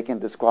me, if they can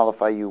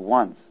disqualify you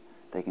once,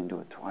 they can do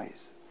it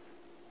twice.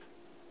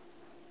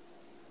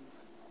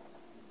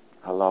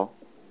 Hello?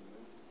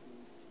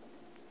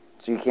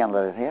 So you can't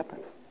let it happen.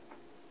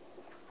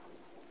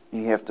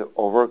 You have to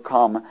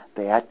overcome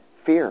that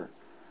fear.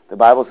 The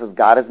Bible says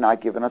God has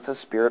not given us a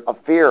spirit of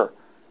fear,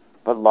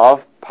 but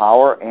love,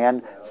 power,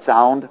 and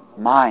sound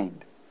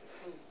mind.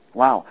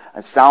 Wow.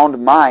 A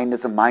sound mind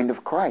is a mind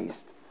of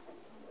Christ.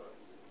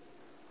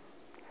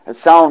 A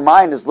sound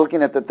mind is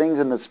looking at the things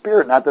in the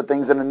spirit, not the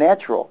things in the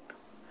natural.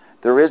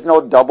 There is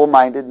no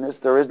double-mindedness.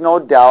 There is no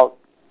doubt.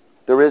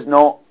 There is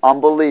no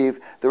unbelief.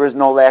 There is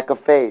no lack of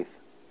faith.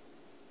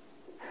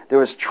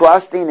 There is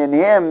trusting in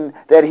Him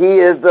that He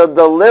is the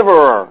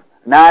deliverer,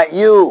 not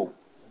you.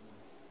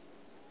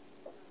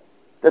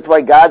 That's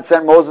why God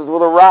sent Moses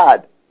with a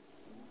rod.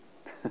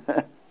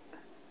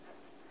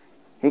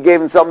 He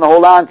gave him something to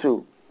hold on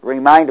to.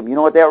 Remind him. You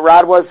know what that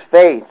rod was?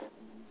 Faith.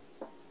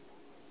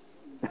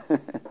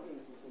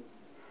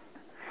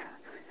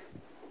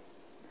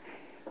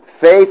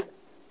 Faith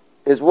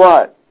is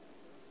what?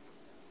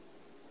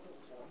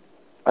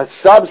 A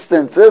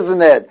substance,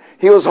 isn't it?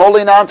 He was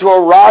holding on to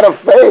a rod of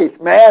faith,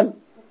 man.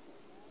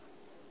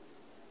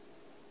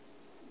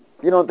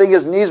 You don't think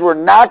his knees were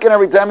knocking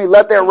every time he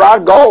let that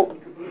rod go?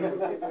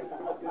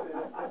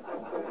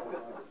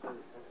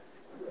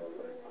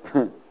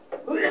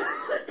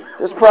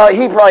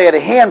 He probably had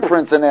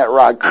handprints in that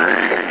rod.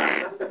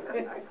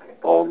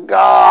 Oh,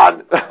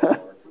 God.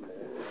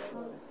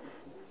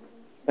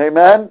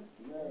 Amen?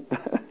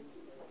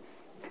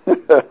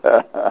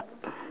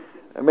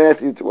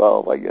 Matthew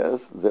 12, I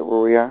guess. Is that where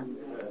we are?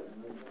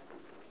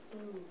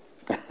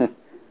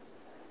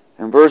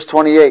 In verse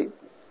 28,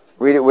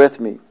 read it with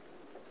me.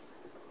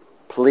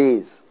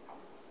 Please.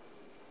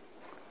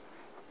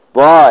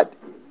 But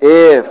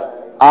if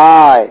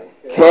I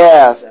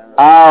cast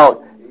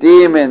out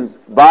demons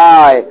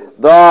by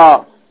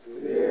the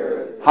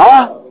Spirit.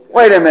 Huh?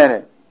 Wait a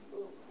minute.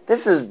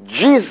 This is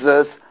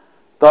Jesus,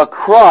 the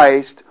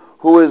Christ,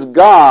 who is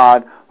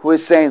God, who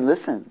is saying,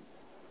 listen,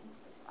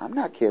 I'm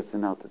not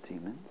casting out the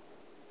demons.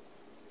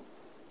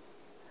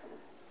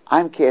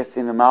 I'm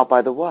casting them out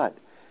by the what?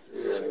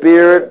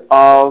 Spirit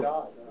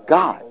of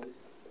God.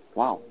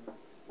 Wow.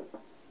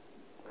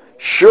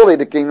 Surely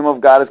the kingdom of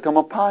God has come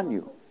upon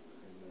you.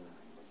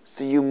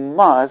 So you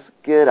must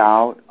get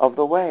out of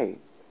the way.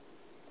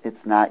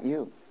 It's not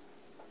you.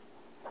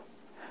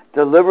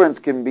 Deliverance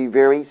can be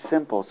very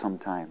simple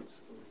sometimes.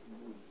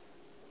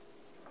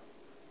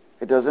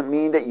 It doesn't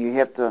mean that you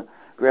have to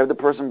grab the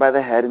person by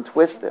the head and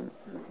twist them.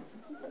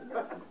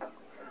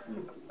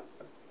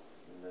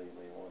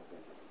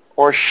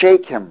 Or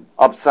shake him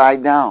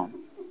upside down.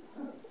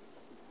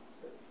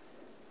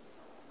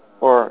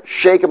 Or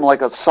shake him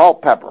like a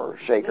salt pepper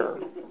shaker.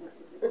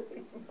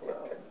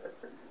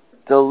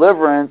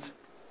 Deliverance,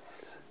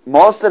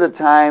 most of the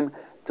time,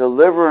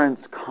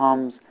 deliverance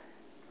comes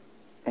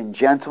in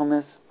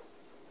gentleness,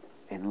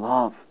 in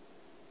love.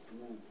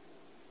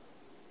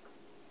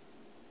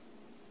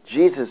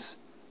 Jesus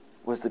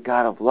was the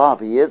God of love.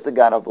 He is the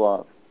God of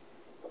love.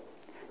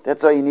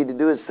 That's all you need to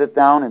do is sit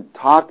down and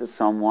talk to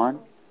someone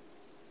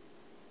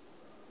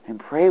and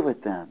pray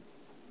with them.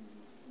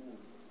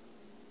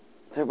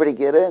 Does everybody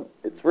get it?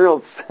 It's real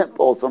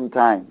simple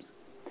sometimes.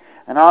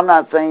 And I'm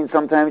not saying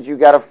sometimes you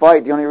got to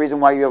fight. The only reason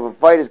why you have a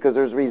fight is because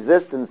there's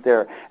resistance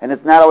there. And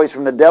it's not always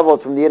from the devil,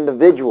 it's from the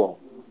individual.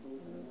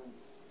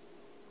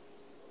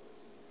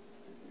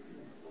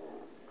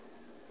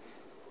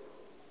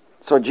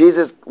 So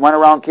Jesus went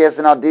around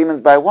casting out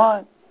demons by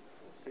what?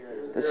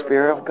 The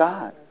Spirit of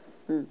God.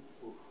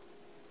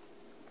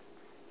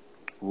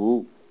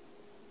 Ooh.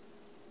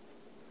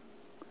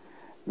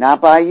 Not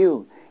by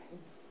you.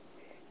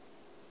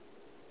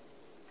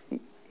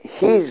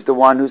 He's the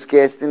one who's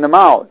casting them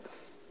out.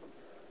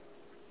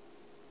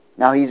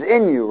 Now he's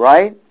in you,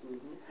 right?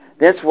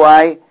 That's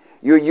why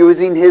you're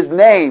using his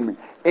name.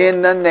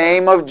 In the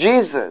name of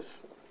Jesus.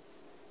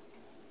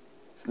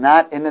 It's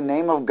not in the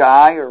name of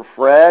Guy or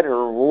Fred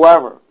or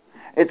whoever.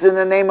 It's in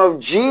the name of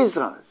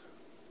Jesus.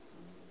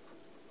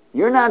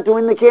 You're not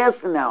doing the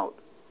casting out.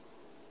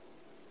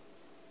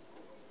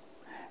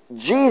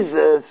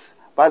 Jesus,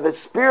 by the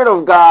Spirit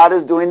of God,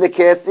 is doing the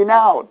casting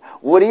out.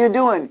 What are you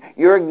doing?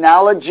 You're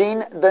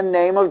acknowledging the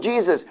name of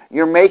Jesus.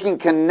 You're making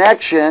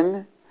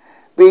connection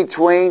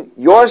between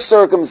your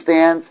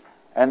circumstance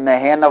and the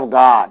hand of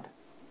God.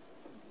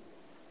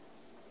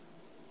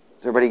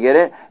 Does everybody get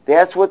it?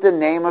 That's what the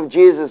name of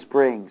Jesus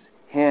brings.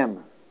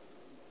 Him.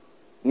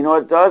 You know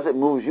what it does? It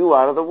moves you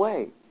out of the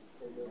way.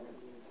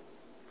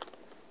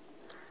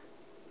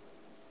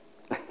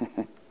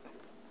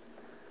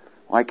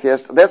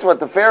 That's what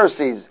the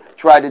Pharisees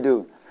tried to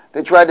do.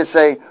 They tried to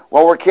say,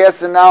 well, we're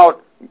casting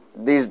out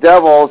these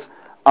devils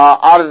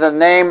out of the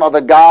name of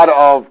the God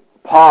of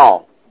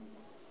Paul.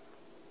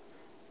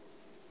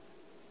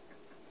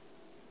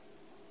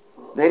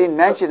 They didn't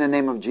mention the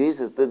name of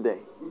Jesus, did they?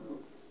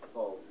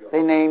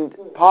 They named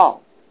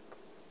Paul.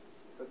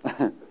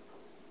 And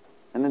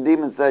the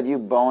demon said, you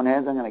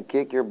boneheads, I'm going to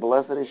kick your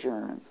blessed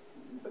assurance.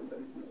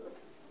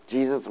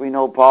 Jesus we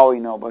know, Paul we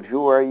know, but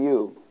who are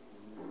you?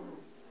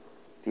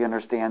 Do you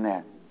understand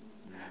that?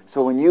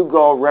 So when you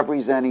go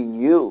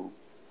representing you,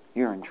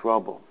 you're in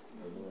trouble.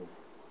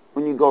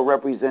 When you go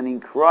representing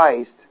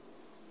Christ,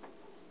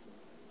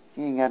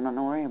 you ain't got nothing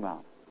to worry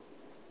about.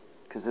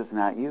 Because it's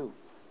not you.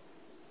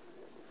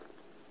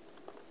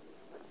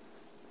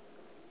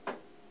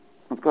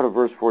 Let's go to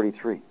verse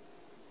 43.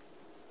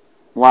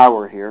 While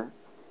we're here.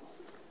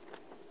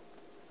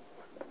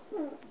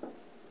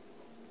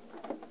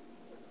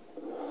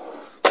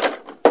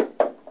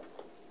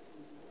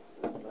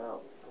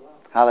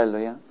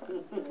 Hallelujah.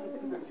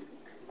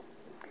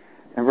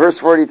 In verse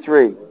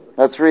 43,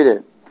 let's read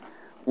it.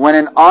 When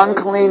an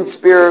unclean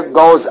spirit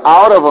goes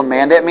out of a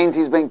man, that means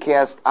he's been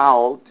cast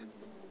out.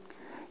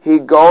 He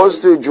goes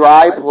through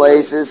dry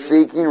places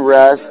seeking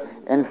rest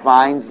and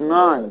finds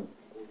none.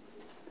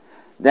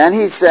 Then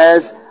he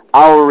says,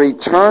 I will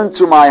return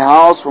to my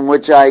house from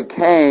which I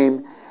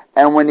came,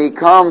 and when he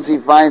comes, he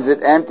finds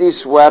it empty,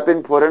 swept,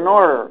 and put in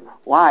order.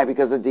 Why?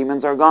 Because the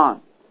demons are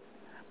gone.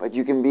 But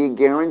you can be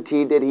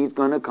guaranteed that he's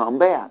going to come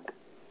back.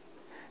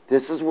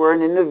 This is where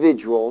an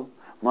individual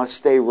must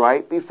stay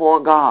right before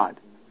God.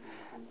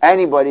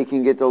 Anybody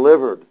can get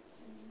delivered.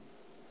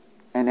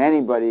 And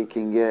anybody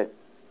can get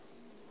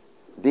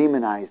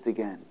demonized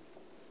again.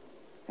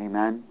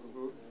 Amen?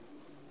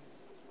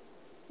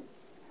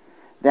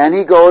 Then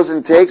he goes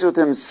and takes with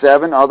him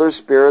 7 other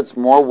spirits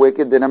more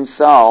wicked than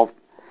himself,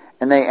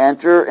 and they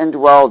enter and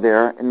dwell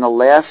there, and the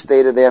last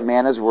state of that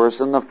man is worse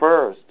than the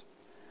first,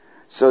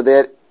 so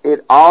that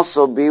it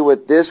also be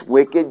with this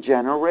wicked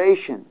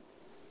generation.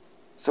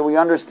 So we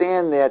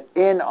understand that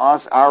in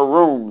us are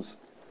rooms.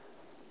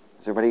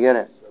 Does everybody get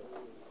it?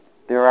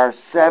 There are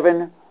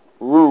 7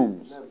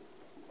 rooms.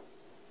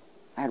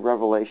 I had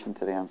revelation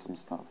today on some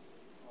stuff.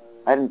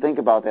 I didn't think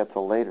about that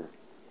till later.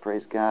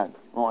 Praise God.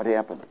 Oh, it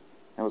happened.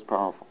 That was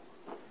powerful.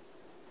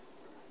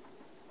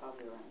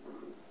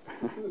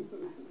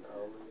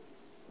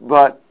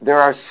 But there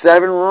are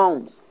 7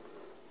 rooms.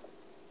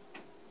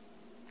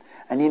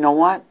 And you know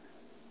what?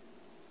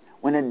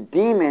 When a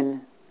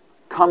demon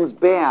comes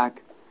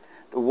back,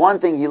 the one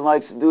thing he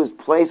likes to do is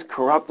place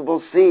corruptible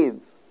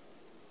seeds.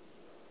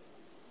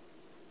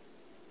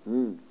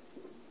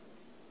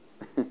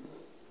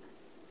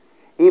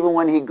 Even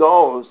when he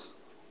goes,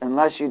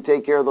 unless you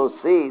take care of those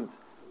seeds,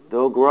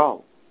 they'll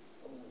grow.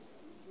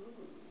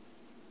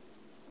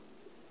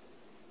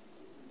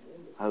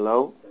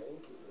 Hello?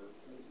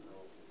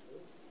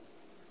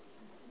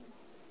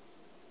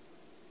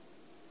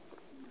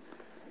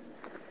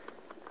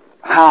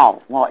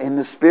 How? Well, in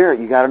the Spirit,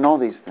 you got to know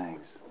these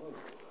things.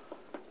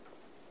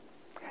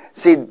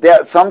 See,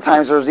 that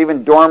sometimes there's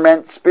even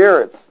dormant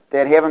spirits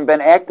that haven't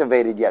been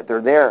activated yet. They're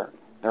there.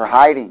 They're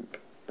hiding.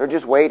 They're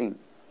just waiting.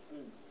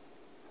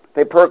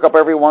 They perk up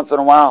every once in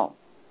a while.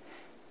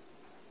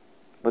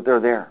 But they're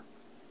there.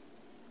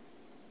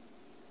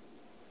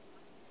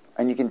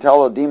 And you can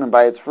tell a demon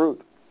by its fruit.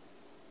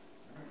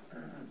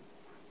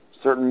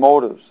 Certain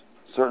motives,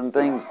 certain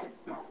things.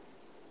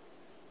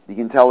 You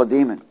can tell a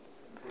demon.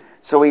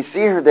 So we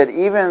see here that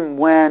even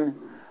when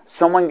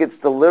someone gets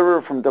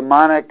delivered from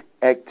demonic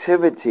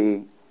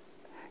activity,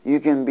 you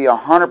can be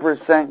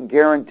 100%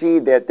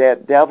 guaranteed that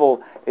that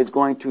devil is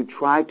going to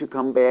try to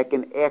come back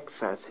and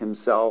access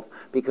himself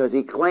because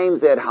he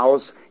claims that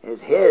house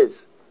is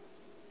his.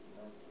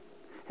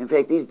 In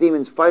fact, these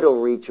demons fight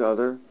over each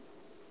other,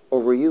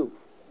 over you.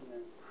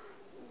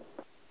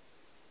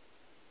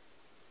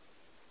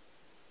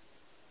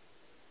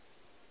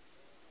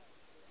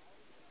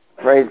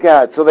 Praise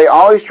God. So they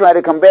always try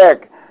to come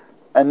back.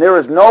 And there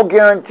is no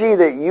guarantee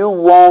that you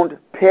won't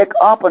pick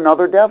up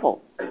another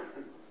devil. Does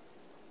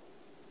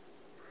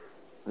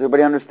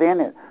everybody understand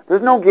that?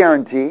 There's no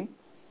guarantee.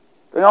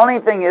 The only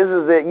thing is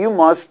that you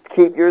must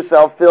keep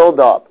yourself filled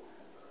up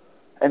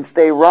and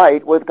stay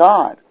right with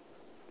God.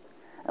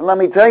 And let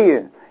me tell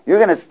you, you're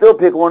going to still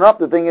pick one up.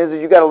 The thing is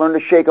you got to learn to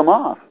shake them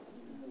off.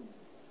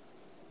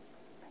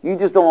 You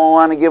just don't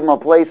want to give them a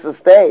place to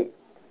stay.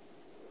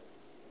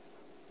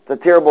 It's a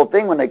terrible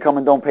thing when they come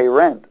and don't pay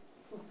rent.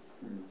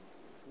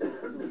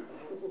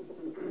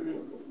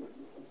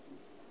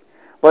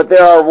 But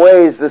there are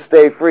ways to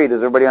stay free.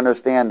 Does everybody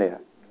understand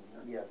that?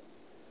 Yes.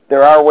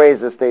 There are ways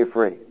to stay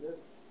free.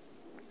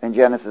 In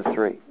Genesis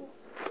 3.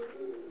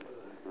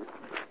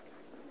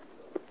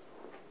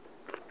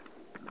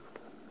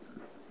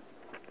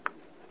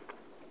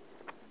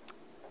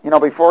 You know,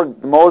 before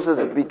Moses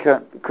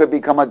could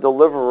become a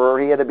deliverer,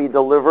 he had to be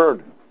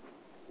delivered.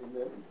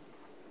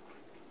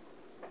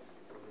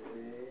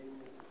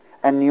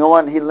 And you know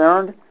what he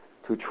learned?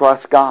 To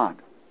trust God.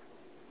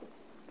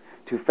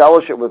 To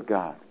fellowship with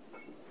God.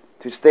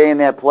 To stay in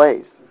that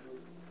place.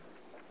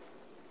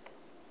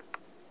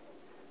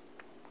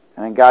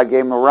 And then God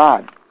gave him a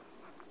rod.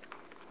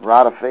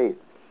 Rod of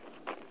faith.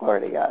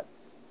 Glory to God.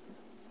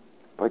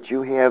 But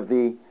you have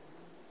the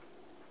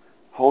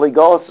Holy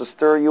Ghost to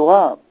stir you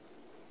up.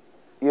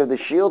 You have the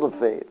shield of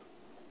faith.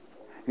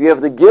 You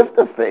have the gift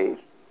of faith.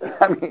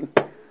 I mean,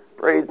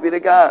 praise be to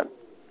God.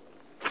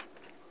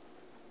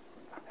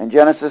 In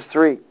Genesis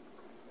 3,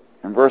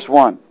 in verse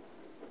 1.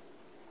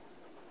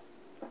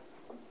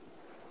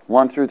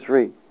 1 through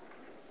 3. Is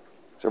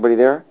everybody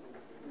there?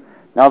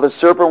 Now the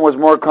serpent was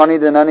more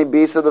cunning than any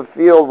beast of the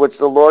field which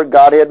the Lord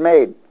God had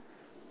made.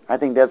 I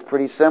think that's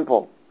pretty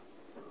simple.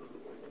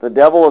 The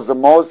devil is the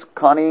most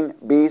cunning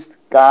beast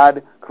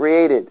God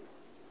created.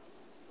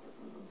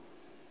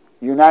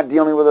 You're not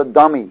dealing with a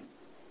dummy.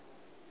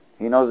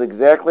 He knows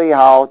exactly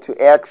how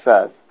to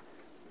access.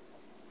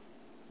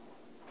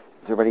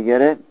 Does everybody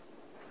get it?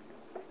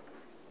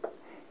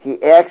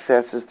 He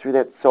accesses through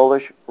that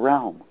soulish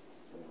realm.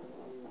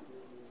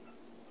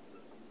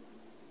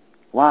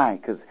 Why?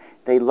 Because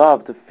they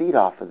love to feed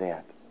off of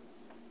that.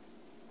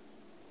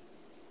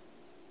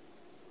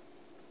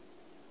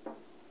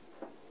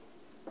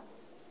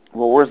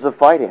 Well, where's the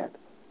fight at?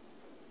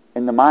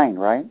 In the mind,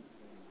 right?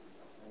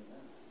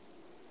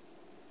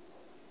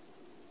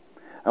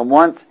 And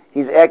once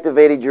he's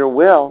activated your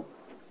will,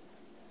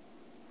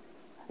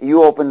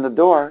 you open the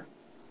door,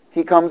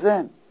 he comes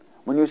in.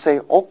 When you say,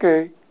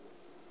 okay,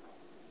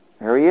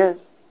 there he is.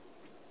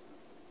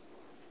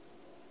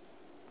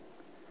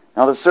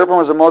 Now the serpent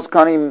was the most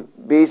cunning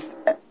beast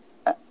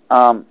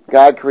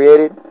God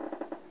created.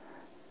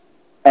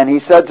 And he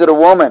said to the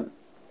woman,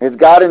 has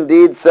God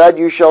indeed said,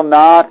 you shall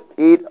not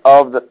eat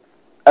of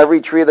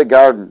every tree of the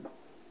garden?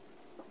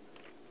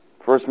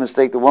 First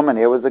mistake the woman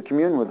here was to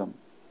commune with him.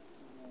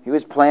 He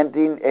was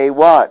planting a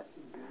what?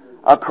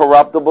 A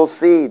corruptible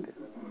seed.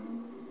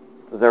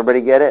 Does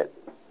everybody get it?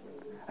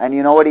 And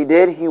you know what he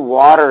did? He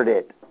watered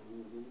it.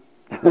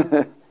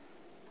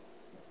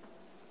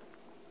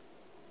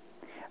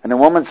 And the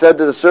woman said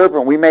to the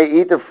serpent, we may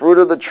eat the fruit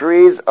of the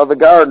trees of the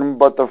garden,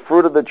 but the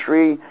fruit of the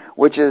tree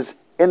which is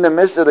in the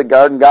midst of the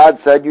garden, God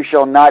said, you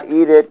shall not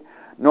eat it,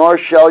 nor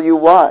shall you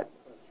what?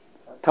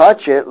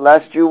 Touch it,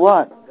 lest you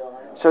what?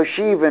 So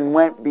she even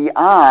went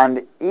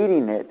beyond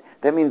eating it.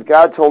 That means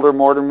God told her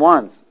more than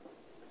once,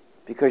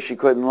 because she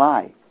couldn't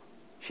lie.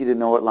 She didn't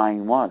know what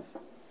lying was.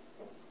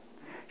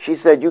 She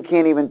said, you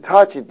can't even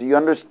touch it. Do you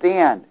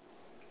understand?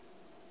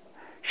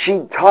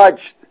 She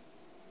touched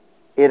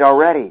it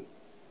already.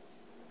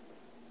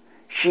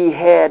 She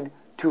had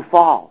to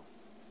fall.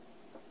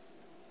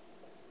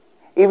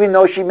 Even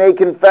though she made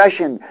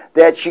confession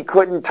that she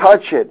couldn't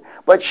touch it.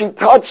 But she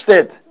touched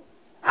it.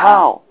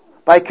 How?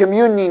 By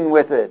communing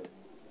with it.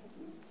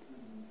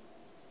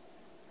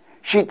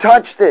 She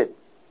touched it.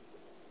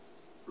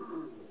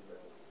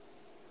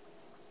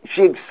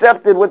 She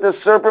accepted what the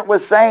serpent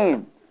was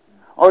saying,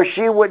 or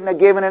she wouldn't have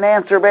given an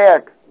answer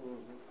back.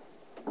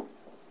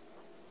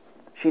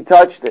 She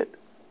touched it.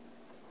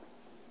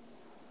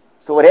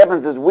 So what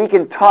happens is we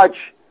can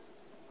touch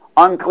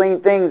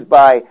unclean things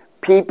by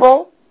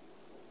people,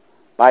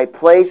 by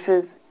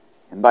places,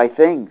 and by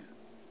things.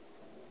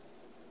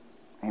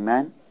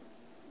 Amen?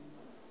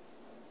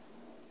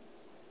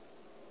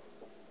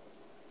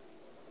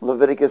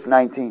 Leviticus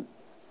 19.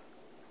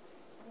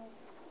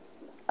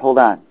 Hold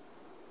on.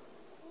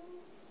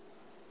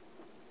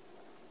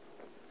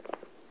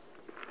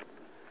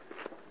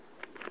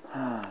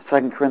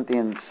 Second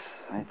Corinthians,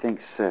 I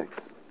think, 6.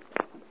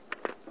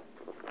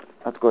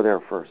 Let's go there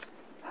first.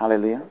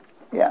 Hallelujah.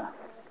 Yeah.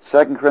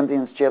 2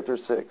 Corinthians chapter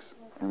 6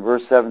 and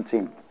verse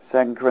 17.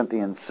 2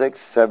 Corinthians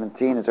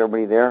 6:17. Is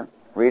everybody there?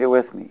 Read it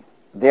with me.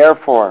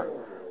 Therefore,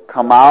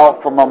 come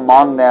out from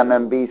among them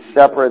and be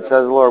separate,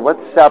 says the Lord.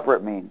 What's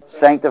separate mean?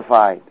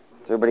 Sanctified.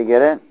 Does everybody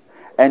get it?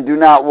 And do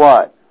not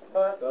what?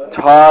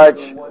 Touch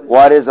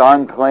what is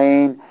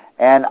unclean,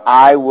 and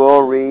I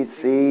will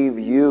receive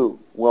you.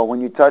 Well,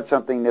 when you touch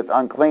something that's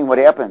unclean, what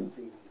happens?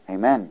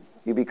 Amen.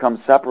 You become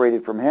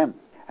separated from him.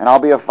 And I'll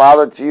be a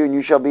father to you, and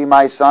you shall be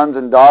my sons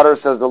and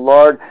daughters, says the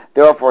Lord.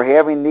 Therefore,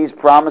 having these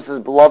promises,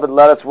 beloved,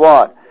 let us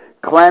what?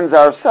 Cleanse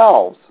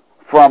ourselves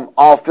from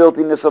all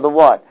filthiness of the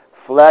what?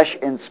 Flesh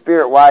and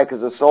spirit. Why? Because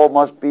the soul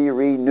must be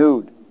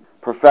renewed,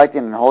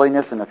 perfecting in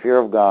holiness and the fear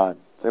of God.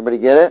 Does everybody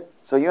get it?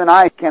 So you and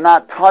I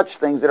cannot touch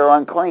things that are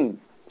unclean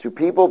to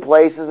people,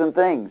 places, and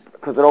things,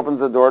 because it opens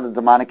the door to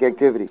demonic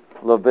activity.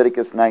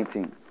 Leviticus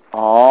 19.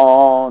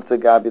 Oh, to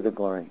God be the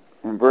glory.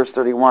 In verse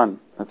 31,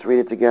 let's read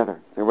it together.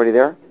 Is everybody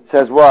there? It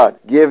says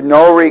what? Give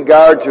no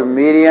regard to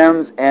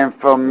mediums and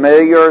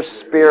familiar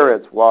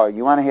spirits. Wow,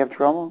 you want to have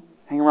trouble?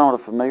 Hang around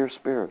with a familiar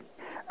spirit.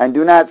 And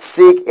do not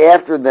seek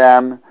after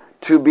them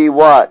to be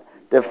what?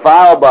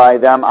 Defiled by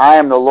them. I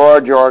am the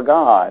Lord your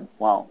God.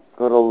 Wow.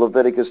 Go to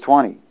Leviticus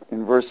 20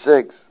 in verse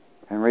 6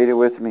 and read it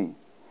with me.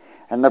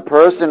 And the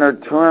person who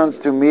turns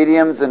to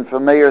mediums and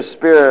familiar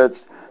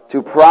spirits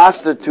to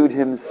prostitute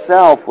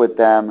himself with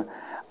them,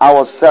 I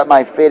will set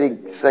my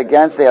face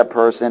against that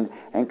person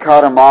and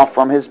cut him off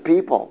from his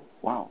people.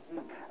 Wow.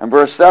 And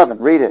verse 7,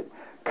 read it.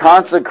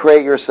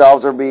 Consecrate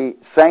yourselves or be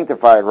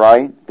sanctified,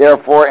 right?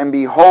 Therefore, and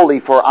be holy,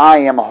 for I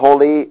am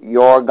holy,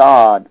 your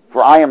God.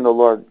 For I am the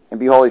Lord, and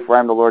be holy, for I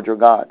am the Lord your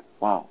God.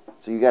 Wow.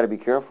 So you got to be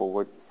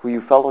careful who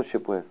you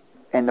fellowship with.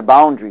 And the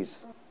boundaries.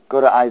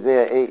 Go to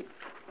Isaiah 8.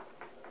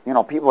 You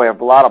know, people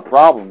have a lot of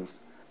problems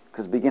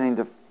because beginning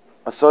to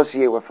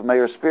associate with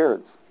familiar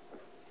spirits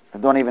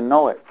and don't even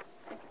know it.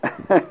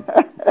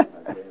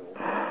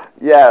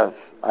 Yes,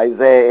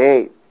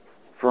 Isaiah 8.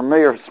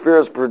 Familiar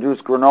spirits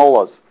produce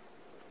granolas.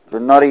 They're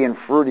nutty and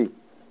fruity.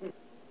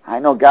 I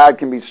know God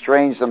can be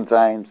strange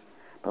sometimes,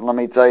 but let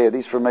me tell you,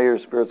 these familiar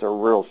spirits are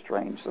real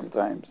strange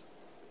sometimes.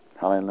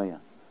 Hallelujah.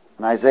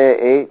 In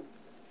Isaiah 8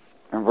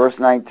 and verse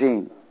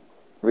 19,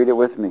 read it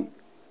with me.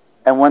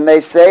 And when they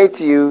say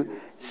to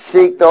you,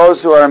 seek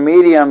those who are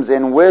mediums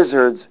and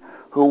wizards,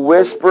 who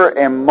whisper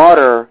and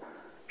mutter,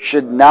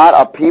 should not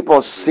a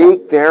people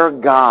seek their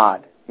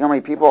God? You know how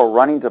many people are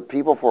running to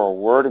people for a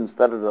word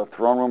instead of the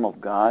throne room of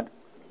God?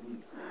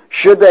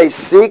 Should they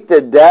seek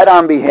the dead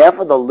on behalf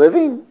of the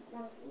living?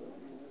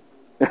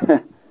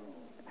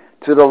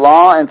 To the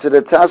law and to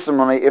the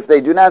testimony, if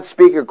they do not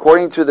speak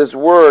according to this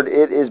word,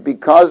 it is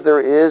because there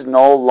is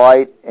no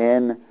light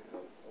in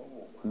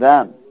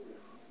them.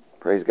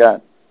 Praise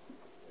God.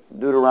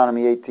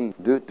 Deuteronomy 18.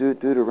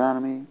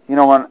 Deuteronomy. You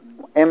know, when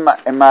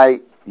in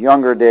my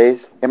younger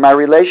days, in my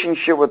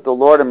relationship with the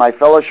Lord, in my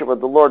fellowship with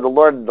the Lord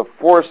had to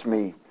force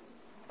me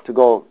to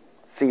go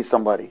see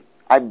somebody.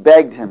 I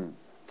begged him.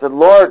 Said,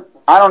 Lord,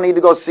 I don't need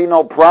to go see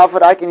no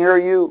prophet. I can hear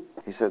you.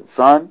 He said,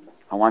 son,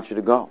 I want you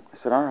to go. I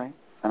said, all right.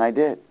 And I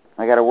did.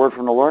 I got a word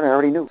from the Lord. I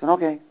already knew. I said,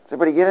 okay. Does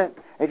everybody get it?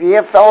 If you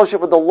have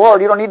fellowship with the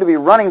Lord, you don't need to be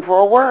running for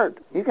a word.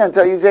 He's going to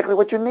tell you exactly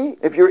what you need.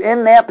 If you're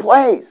in that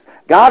place,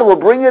 God will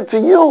bring it to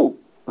you.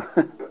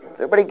 Does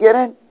everybody get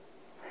it?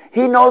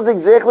 He knows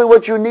exactly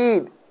what you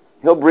need.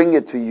 He'll bring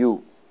it to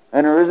you.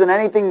 And there isn't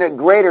anything that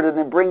greater than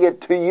to bring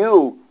it to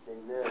you.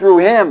 Amen. Through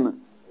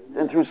him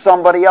than through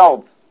somebody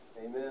else.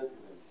 Amen. Does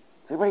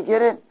everybody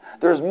get it?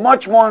 There's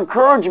much more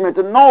encouragement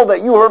to know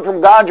that you heard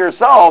from God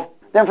yourself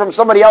than from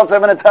somebody else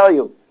having to tell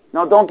you.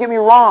 Now, don't get me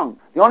wrong.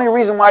 The only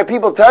reason why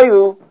people tell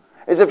you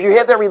is if you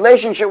hit that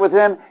relationship with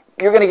him,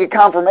 you're going to get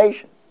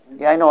confirmation.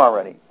 Yeah, I know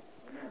already.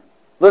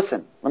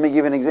 Listen, let me give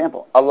you an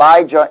example.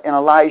 Elijah and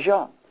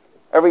Elijah.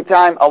 Every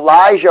time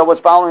Elijah was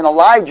following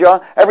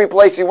Elijah, every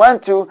place he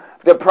went to,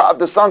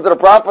 the sons of the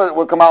prophet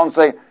would come out and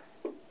say,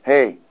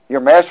 hey, your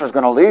master's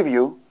going to leave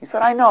you. He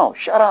said, I know.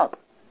 Shut up.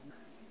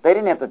 They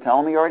didn't have to tell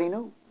him. He already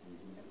knew.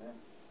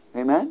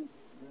 Amen?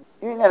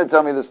 You didn't have to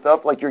tell me this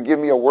stuff like you're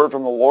giving me a word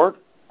from the Lord.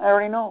 I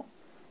already know.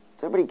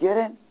 Does everybody get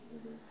it?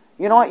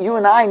 You know what? You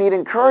and I need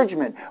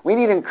encouragement. We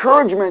need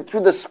encouragement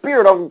through the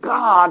Spirit of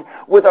God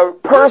with a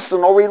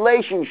personal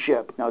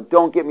relationship. Now,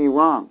 don't get me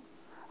wrong.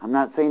 I'm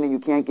not saying that you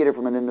can't get it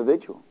from an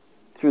individual.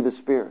 Through the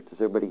Spirit.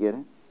 Does everybody get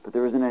it? But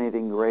there isn't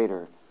anything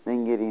greater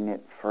than getting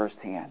it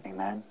firsthand.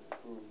 Amen?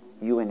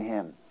 You and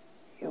him.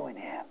 You and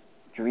him.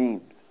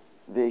 Dreams.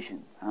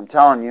 Visions. I'm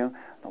telling you,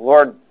 the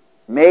Lord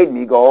made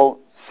me go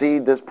see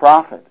this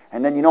prophet.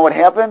 And then you know what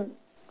happened?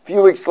 A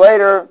few weeks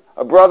later,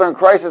 a brother in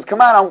Christ says,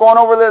 come on, I'm going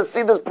over there to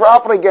see this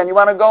prophet again. You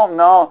want to go?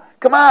 No.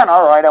 Come on.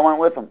 All right, I went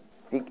with him.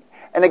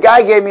 And the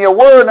guy gave me a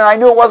word, and I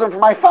knew it wasn't for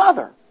my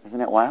father. Isn't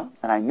it wild?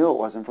 And I knew it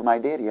wasn't for my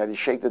daddy. I had to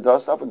shake the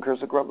dust up and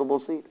curse the corruptible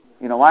seed.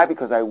 You know why?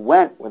 Because I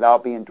went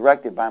without being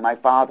directed by my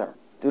father.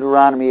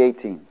 Deuteronomy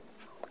 18.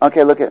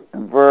 Okay, look at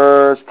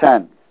verse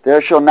 10.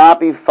 There shall not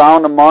be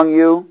found among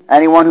you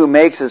anyone who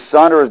makes his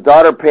son or his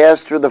daughter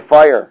pass through the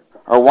fire,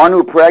 or one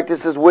who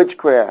practices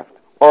witchcraft,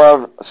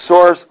 or a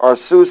source or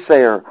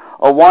soothsayer,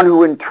 or one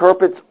who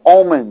interprets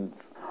omens,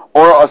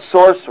 or a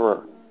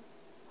sorcerer,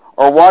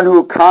 or one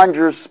who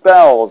conjures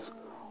spells,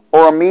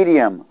 or a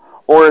medium,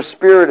 or a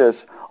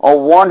spiritist,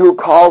 or one who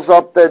calls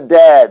up the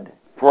dead.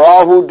 For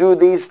all who do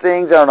these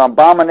things are an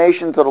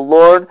abomination to the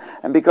Lord,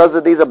 and because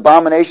of these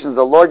abominations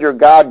the Lord your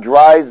God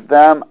drives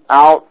them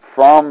out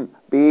from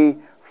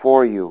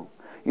before you.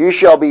 You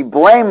shall be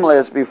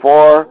blameless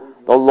before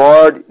the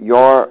Lord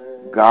your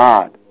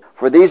God.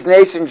 For these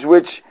nations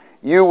which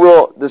you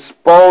will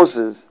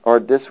dispossess,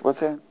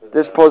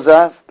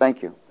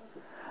 thank you.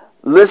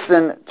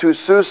 Listen to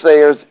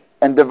soothsayers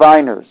and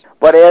diviners.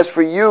 But as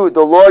for you,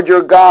 the Lord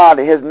your God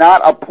has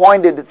not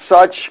appointed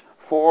such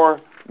for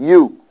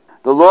you.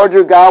 The Lord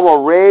your God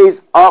will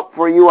raise up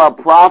for you a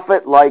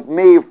prophet like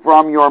me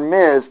from your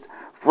midst,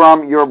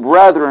 from your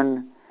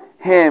brethren,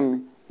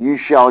 him you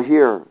shall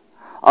hear.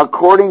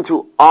 According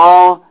to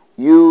all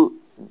you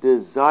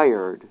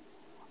desired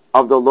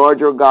of the Lord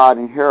your God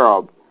in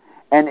Horeb,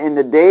 and in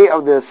the day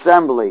of the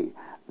assembly,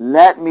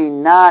 let me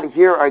not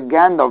hear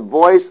again the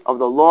voice of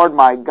the Lord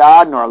my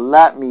God, nor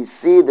let me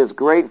see this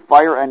great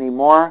fire any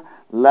more,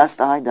 lest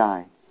I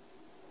die.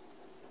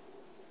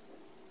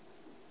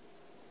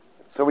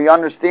 So we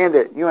understand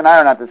that you and I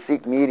are not to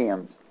seek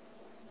mediums.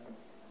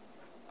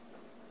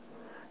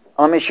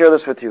 Let me share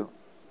this with you.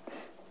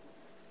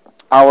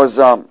 I was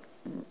at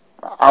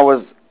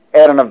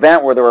an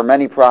event where there were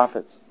many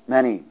prophets,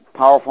 many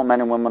powerful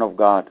men and women of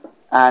God.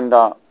 And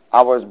I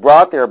was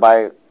brought there by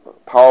a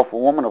powerful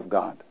woman of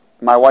God.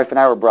 My wife and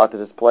I were brought to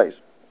this place.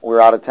 We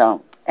were out of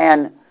town.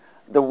 And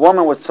the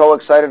woman was so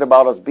excited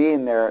about us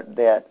being there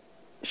that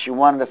she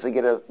wanted us to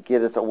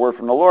get us a word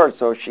from the Lord.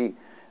 So she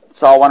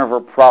saw one of her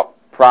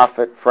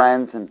prophet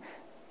friends and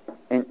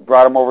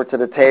brought him over to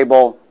the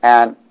table.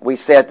 And we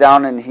sat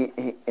down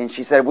and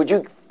she said, would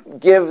you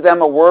give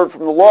them a word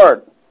from the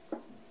Lord?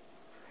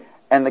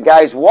 And the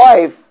guy's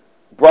wife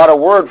brought a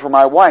word for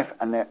my wife.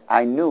 And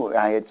I knew,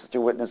 I had such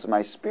a witness in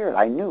my spirit.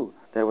 I knew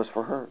that it was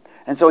for her.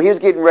 And so he was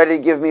getting ready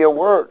to give me a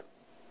word.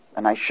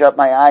 And I shut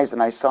my eyes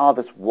and I saw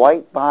this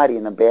white body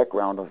in the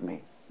background of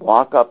me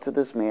walk up to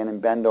this man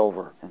and bend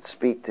over and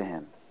speak to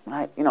him.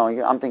 And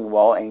I'm thinking,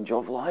 well,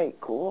 angel of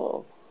light,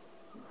 cool.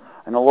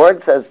 And the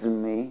Lord says to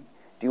me,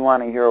 do you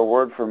want to hear a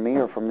word from me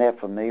or from that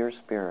familiar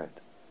spirit?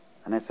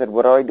 And I said,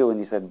 what do I do? And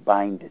he said,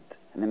 bind it.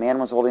 And the man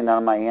was holding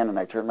down my hand, and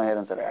I turned my head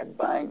and said, I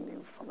bind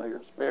you,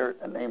 familiar spirit,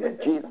 in the name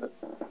of Jesus.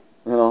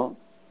 And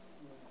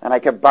I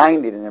kept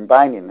binding and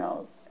binding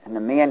now. And the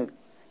man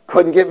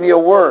couldn't give me a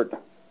word.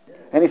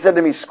 And he said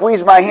to me,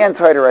 squeeze my hand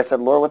tighter. I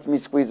said, Lord, what's me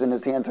squeezing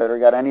his hand tighter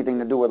got anything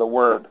to do with a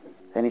word?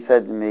 And he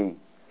said to me,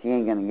 he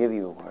ain't going to give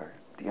you a word.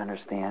 Do you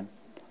understand?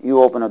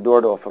 You open a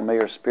door to a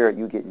familiar spirit,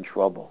 you get in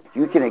trouble.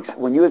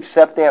 When you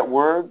accept that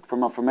word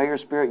from a familiar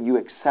spirit, you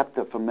accept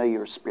the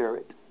familiar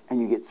spirit.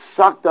 And you get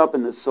sucked up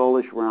in the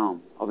soulish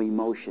realm of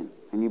emotion,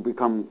 and you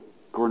become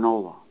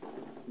granola.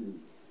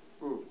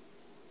 Does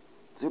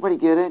everybody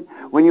get it?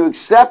 When you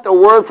accept a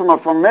word from a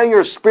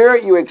familiar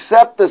spirit, you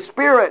accept the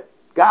spirit.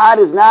 God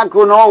is not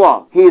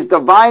granola. He is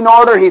divine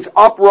order. He's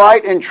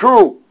upright and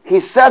true. He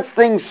sets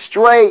things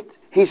straight.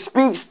 He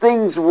speaks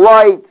things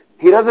right.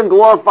 He doesn't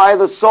glorify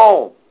the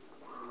soul.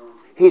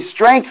 He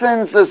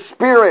strengthens the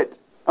spirit.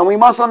 And we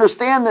must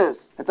understand this.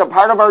 It's a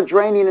part of our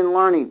training and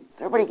learning.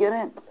 Does everybody get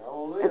it?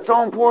 It's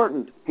so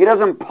important. He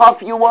doesn't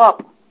puff you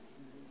up.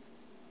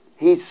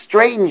 He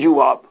straightens you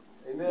up.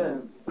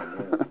 Amen.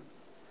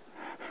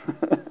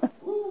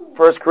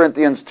 1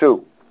 Corinthians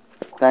 2.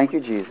 Thank you,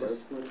 Jesus.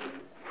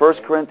 1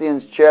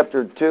 Corinthians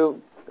chapter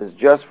 2 is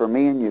just for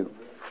me and you.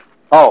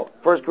 Oh,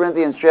 1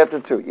 Corinthians chapter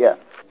 2, yeah.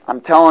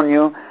 I'm telling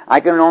you, I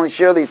can only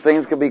share these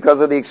things because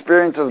of the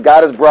experiences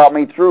God has brought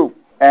me through.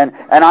 And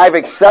I've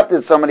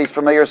accepted some of these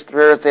familiar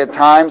spirits at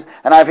times,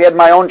 and I've had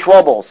my own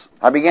troubles.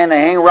 I began to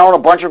hang around a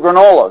bunch of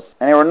granolas,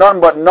 and they were nothing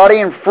but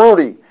nutty and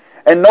fruity,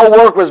 and no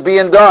work was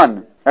being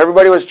done.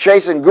 Everybody was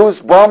chasing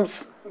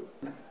goosebumps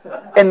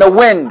in the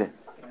wind,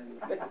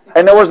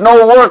 and there was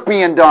no work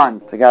being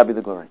done. To God be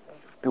the glory.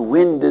 The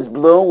wind is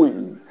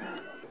blowing.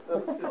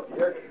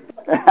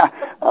 I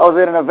was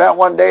at an event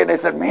one day, and they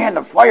said, man,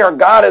 the fire of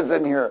God is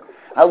in here.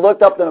 I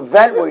looked up, the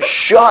vent was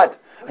shut.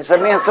 I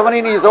said, man,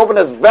 somebody needs to open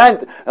this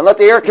vent and let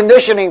the air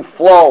conditioning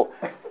flow.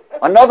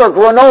 Another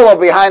granola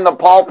behind the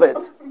pulpit.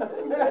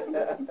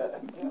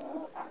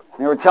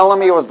 They were telling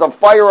me it was the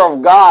fire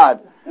of God.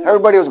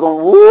 Everybody was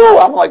going, woo!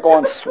 I'm like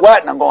going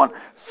sweating. I'm going,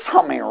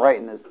 something ain't right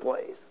in this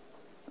place.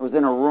 It was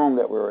in a room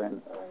that we were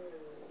in.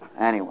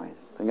 Anyways,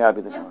 to God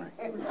be the glory.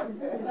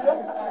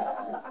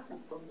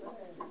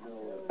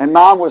 And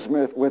Mom was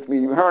with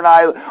me. Her and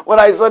I, when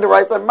I said to her,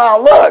 I said,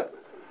 Mom, look,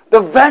 the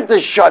vent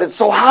is shut. It's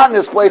so hot in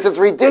this place. It's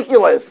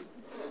ridiculous.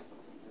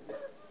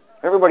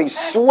 Everybody's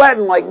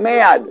sweating like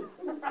mad.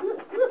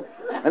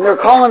 And they're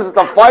calling it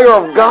the fire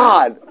of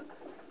God.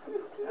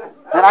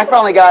 And I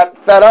finally got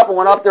fed up and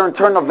went up there and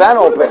turned the vent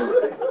open.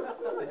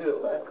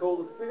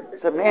 I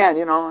said, man,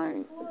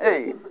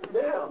 hey.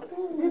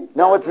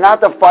 No, it's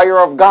not the fire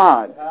of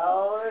God.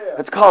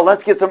 It's called,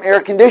 let's get some air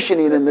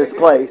conditioning in this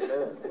place.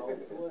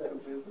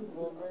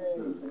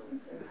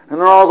 And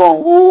they're all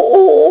going,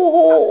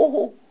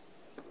 whoa.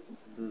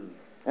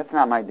 That's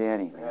not my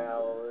daddy.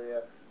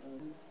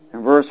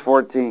 In verse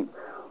 14.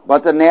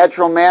 But the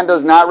natural man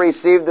does not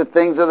receive the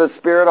things of the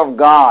Spirit of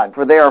God,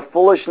 for they are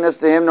foolishness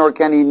to him, nor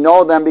can he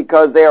know them,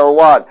 because they are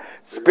what?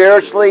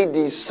 Spiritually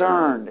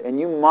discerned. And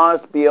you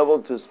must be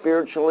able to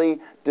spiritually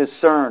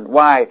discern.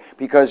 Why?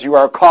 Because you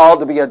are called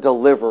to be a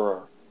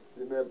deliverer.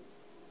 Amen.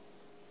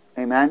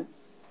 Amen?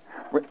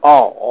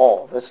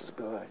 Oh, this is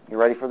good. You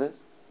ready for this?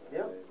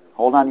 Yep.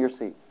 Hold on to your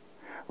seat.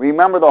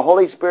 Remember, the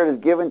Holy Spirit is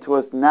given to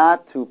us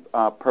not to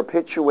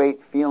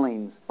perpetuate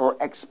feelings or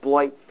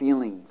exploit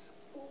feelings.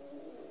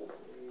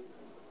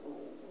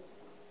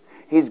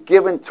 He's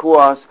given to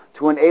us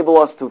to enable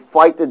us to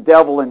fight the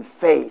devil in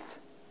faith.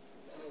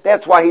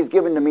 That's why he's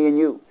given to me and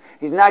you.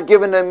 He's not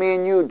given to me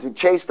and you to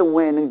chase the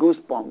wind and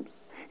goosebumps.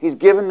 He's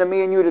given to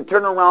me and you to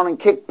turn around and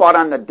kick butt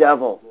on the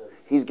devil.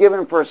 He's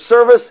given for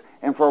service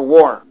and for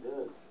war.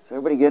 Does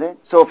everybody get it?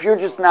 So if you're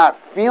just not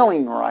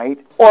feeling right,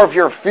 or if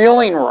you're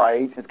feeling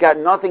right, it's got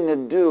nothing to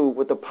do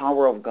with the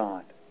power of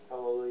God.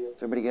 Hallelujah.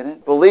 Does everybody get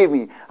it? Believe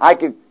me, I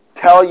could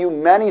tell you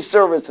many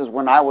services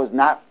when I was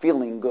not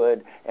feeling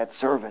good at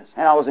service.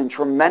 And I was in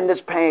tremendous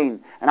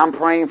pain. And I'm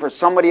praying for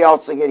somebody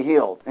else to get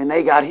healed. And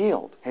they got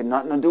healed. Had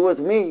nothing to do with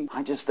me.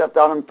 I just stepped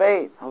out in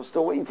faith. I was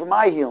still waiting for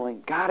my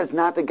healing. God is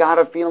not the God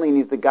of feeling.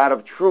 He's the God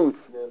of truth.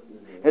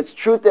 It's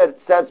truth that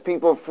sets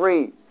people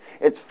free.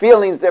 It's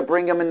feelings that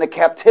bring them into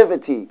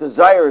captivity.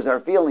 Desires are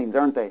feelings,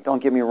 aren't they?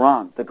 Don't get me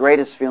wrong. The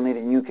greatest feeling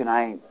that you can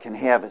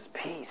have is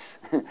peace.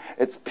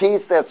 It's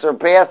peace that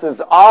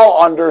surpasses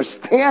all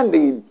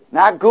understanding.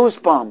 Not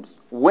goosebumps,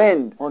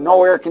 wind, or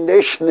no air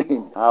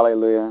conditioning.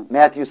 Hallelujah.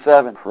 Matthew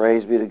 7.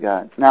 Praise be to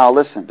God. Now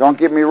listen, don't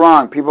get me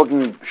wrong. People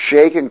can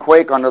shake and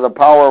quake under the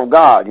power of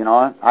God,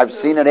 I've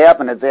seen it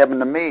happen. It's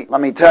happened to me.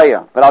 Let me tell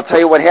you. But I'll tell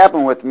you what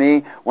happened with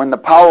me when the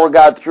power of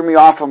God threw me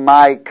off of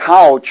my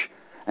couch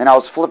and I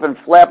was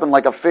flapping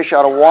like a fish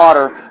out of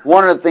water.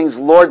 One of the things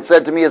the Lord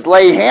said to me is,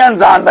 lay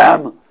hands on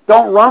them.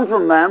 Don't run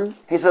from them.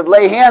 He said,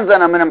 lay hands on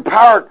them and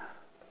impart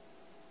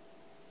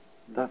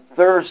the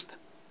thirst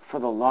for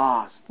the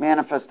lost.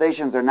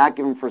 Manifestations are not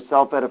given for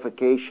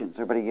self-edification. Does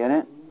everybody get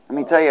it? Let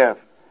me tell you,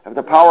 if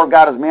the power of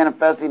God is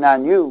manifesting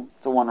on you,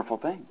 it's a wonderful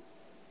thing.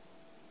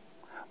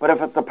 But if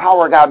it's the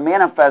power of God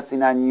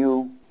manifesting on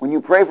you, when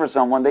you pray for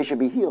someone, they should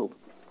be healed.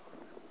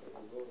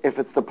 If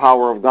it's the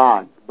power of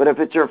God. But if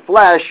it's your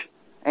flesh,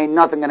 ain't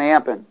nothing going to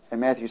happen. In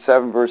Matthew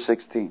 7, verse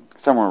 16.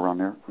 Somewhere around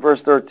there.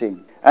 Verse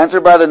 13.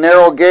 Enter by the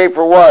narrow gate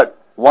for what?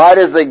 Wide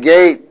is the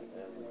gate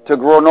to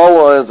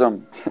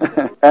granolaism.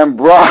 and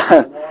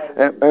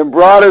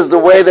broad is the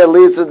way that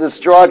leads to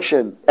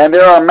destruction. And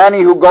there are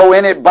many who go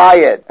in it by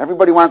it.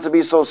 Everybody wants to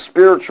be so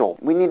spiritual.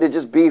 We need to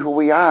just be who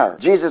we are.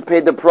 Jesus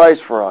paid the price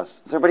for us.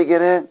 Does everybody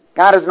get it?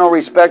 God is no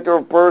respecter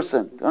of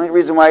person. The only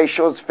reason why He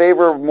shows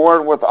favor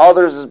more with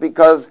others is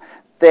because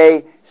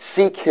they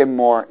seek Him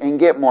more and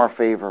get more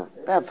favor.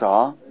 That's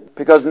all.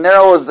 Because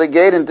narrow is the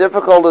gate and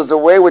difficult is the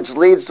way which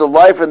leads to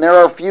life, and there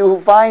are few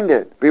who find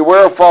it.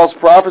 Beware of false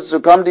prophets who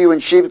come to you in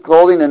sheep's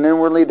clothing, and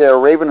inwardly they are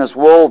ravenous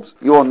wolves.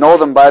 You will know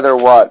them by their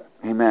what?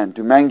 Amen.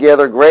 Do men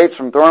gather grapes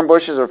from thorn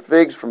bushes or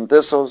figs from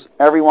thistles?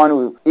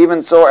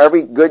 Even so,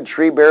 every good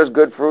tree bears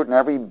good fruit, and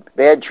every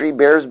bad tree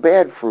bears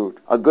bad fruit.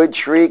 A good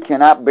tree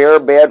cannot bear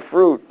bad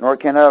fruit, nor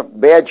can a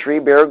bad tree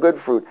bear good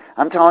fruit.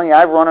 I'm telling you,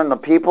 I've run into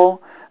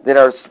people that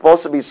are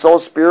supposed to be so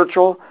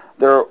spiritual,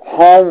 they're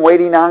home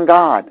waiting on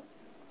God.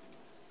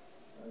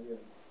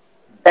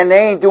 And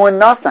they ain't doing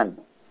nothing.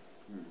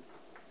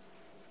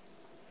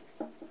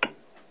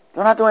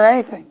 They're not doing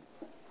anything.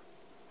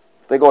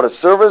 They go to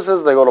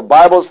services, they go to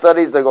Bible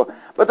studies,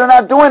 but they're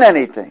not doing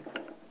anything.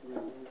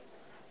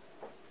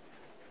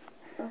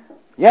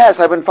 Yes,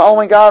 I've been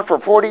following God for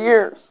 40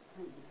 years.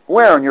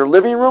 Where? In your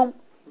living room?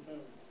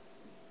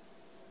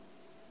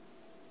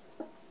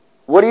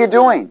 What are you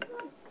doing?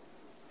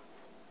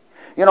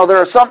 You know,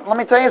 let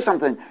me tell you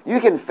something. You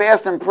can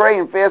fast and pray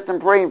and fast and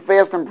pray and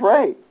fast and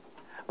pray.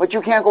 But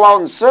you can't go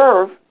out and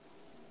serve.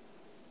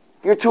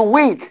 You're too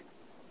weak.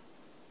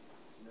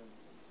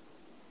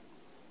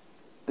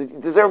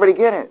 Does everybody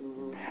get it?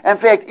 In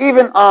fact,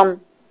 even, now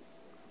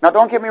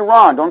don't get me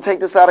wrong. Don't take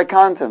this out of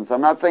context.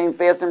 I'm not saying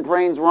fast and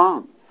praying is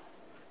wrong.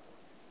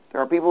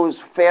 There are people who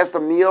fast a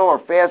meal or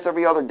fast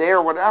every other day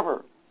or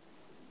whatever.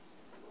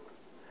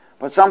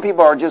 But some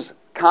people are just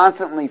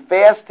constantly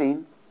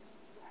fasting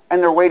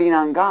and they're waiting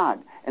on God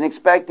and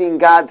expecting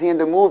God's hand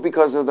to move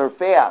because of their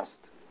fast.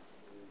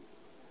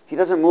 He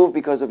doesn't move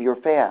because of your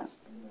fast.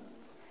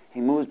 He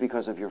moves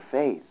because of your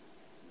faith.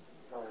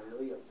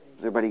 Does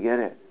everybody get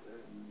it?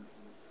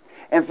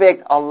 In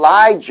fact,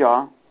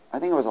 Elijah,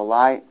 who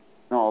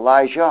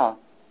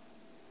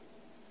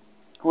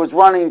was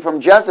running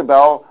from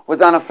Jezebel,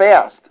 was on a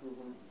fast.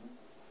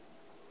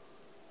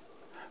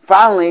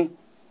 Finally,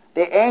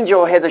 the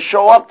angel had to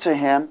show up to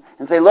him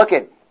and say, look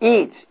it,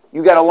 eat.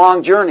 You got a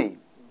long journey.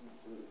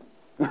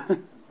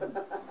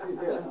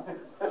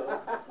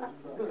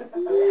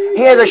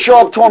 He had to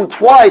show up to him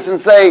twice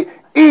and say,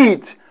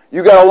 eat.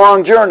 You got a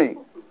long journey.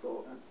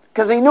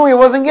 Because he knew he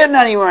wasn't getting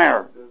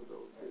anywhere.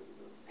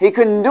 He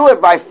couldn't do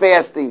it by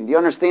fasting. Do you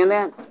understand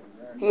that?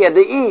 He had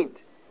to eat.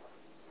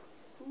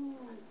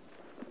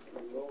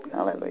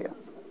 Hallelujah.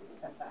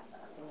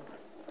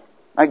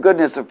 My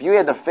goodness, if you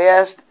had to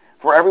fast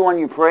for everyone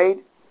you prayed,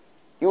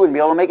 you wouldn't be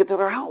able to make it to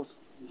their house.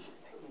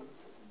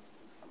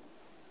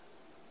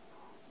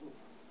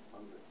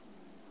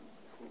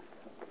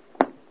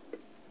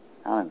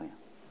 Hallelujah.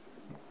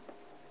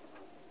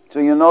 So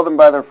you know them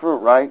by their fruit,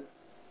 right?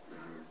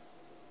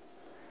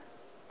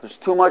 There's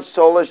too much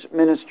soulish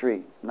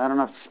ministry, not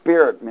enough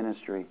spirit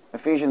ministry.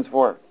 Ephesians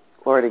 4.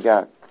 Glory to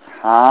God.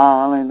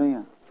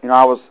 Hallelujah. You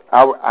know,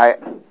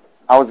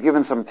 I was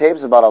given some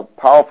tapes about a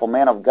powerful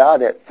man of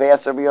God that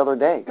fasts every other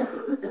day.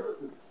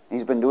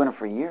 He's been doing it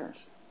for years.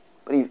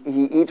 But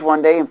he eats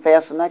one day and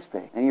fasts the next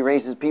day. And he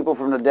raises people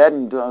from the dead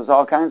and does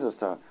all kinds of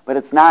stuff. But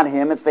it's not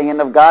him, it's the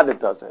hand of God that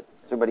does it.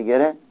 Does everybody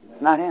get it?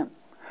 It's not him.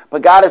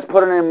 But God has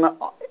put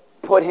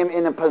him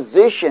in a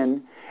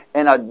position,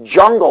 in a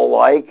jungle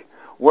like,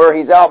 where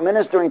he's out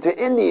ministering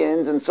to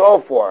Indians and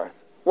so forth,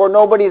 where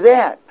nobody's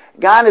at.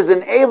 God has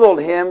enabled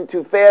him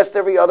to fast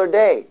every other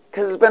day,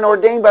 because it's been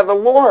ordained by the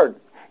Lord.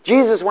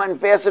 Jesus went and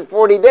fasted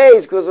 40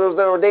 days because it was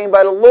ordained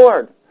by the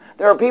Lord.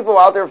 There are people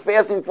out there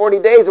fasting 40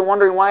 days and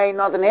wondering why ain't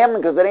nothing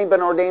happening, because it ain't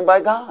been ordained by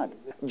God.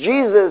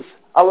 Jesus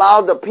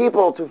allowed the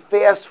people to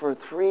fast for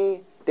 3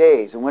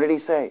 days. And what did he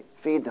say?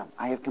 Feed them.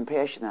 I have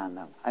compassion on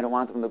them. I don't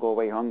want them to go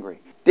away hungry.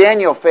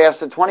 Daniel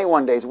fasted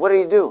 21 days. What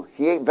did he do?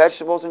 He ate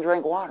vegetables and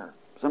drank water.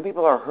 Some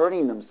people are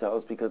hurting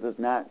themselves because it's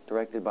not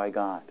directed by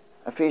God.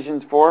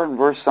 Ephesians 4 and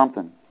verse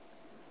something.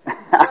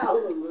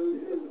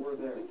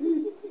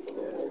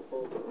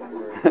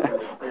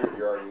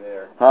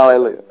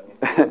 Hallelujah.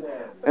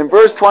 In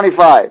verse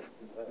 25,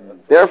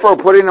 therefore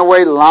putting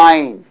away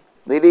lying,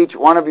 let each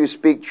one of you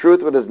speak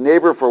truth with his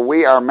neighbor, for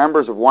we are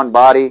members of one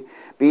body.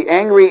 Be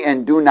angry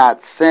and do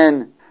not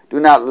sin. Do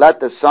not let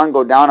the sun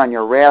go down on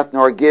your wrath,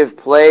 nor give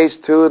place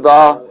to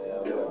the...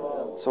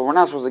 So we're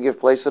not supposed to give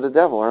place to the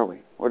devil, are we?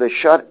 We're to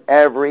shut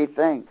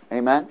everything.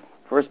 Amen?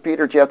 1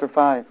 Peter chapter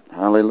 5.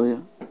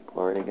 Hallelujah.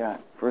 Glory to God.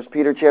 1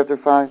 Peter chapter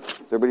 5.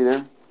 Is everybody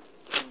there?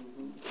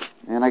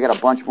 And I got a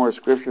bunch more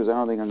scriptures I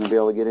don't think I'm going to be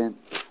able to get in.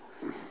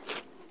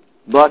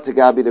 But to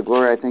God be the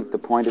glory. I think the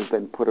point has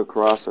been put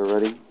across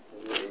already.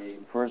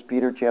 1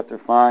 Peter chapter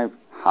 5.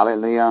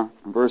 Hallelujah.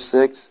 Verse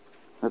 6.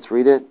 Let's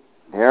read it.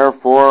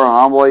 Therefore,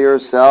 humble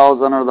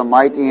yourselves under the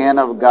mighty hand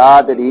of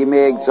God, that he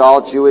may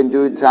exalt you in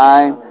due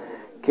time,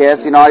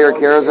 casting all your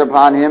cares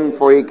upon him,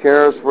 for he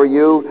cares for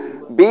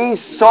you. Be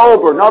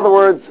sober. In other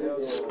words,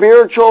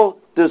 spiritual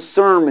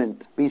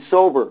discernment. Be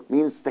sober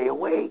means stay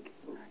awake.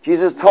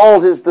 Jesus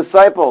told his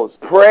disciples,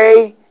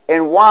 pray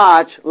and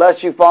watch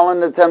lest you fall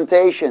into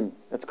temptation.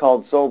 That's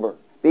called sober.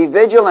 Be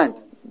vigilant.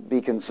 Be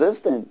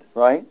consistent,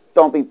 right?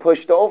 Don't be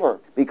pushed over.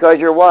 Because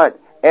you're what?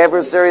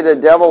 Adversary, the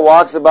devil,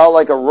 walks about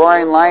like a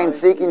roaring lion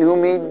seeking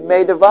whom he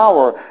may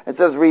devour. It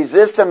says,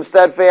 resist him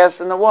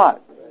steadfast in the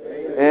what?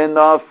 In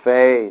the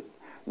faith.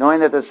 Knowing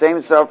that the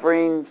same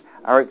sufferings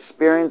are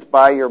experienced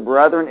by your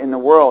brethren in the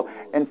world.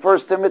 In 1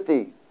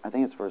 Timothy, I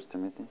think it's 1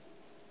 Timothy.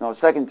 No,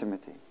 2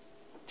 Timothy,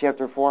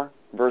 chapter 4,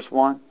 verse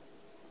 1.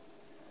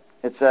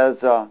 It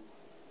says,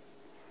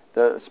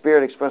 the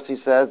Spirit expressly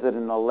says that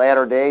in the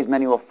latter days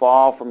many will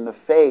fall from the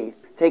faith,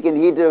 taking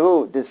heed to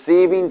who?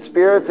 Deceiving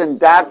spirits and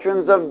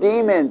doctrines of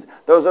demons.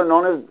 Those are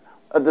known as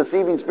a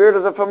deceiving spirit,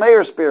 as a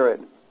familiar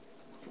spirit.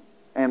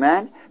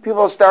 Amen?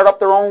 People start up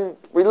their own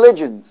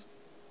religions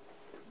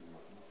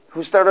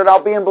who started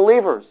out being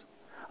believers.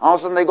 All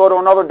of a sudden they go to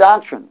another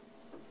doctrine.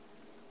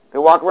 They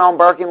walk around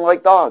barking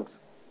like dogs.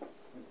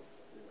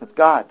 It's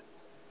God.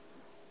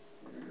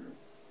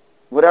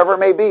 Whatever it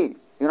may be.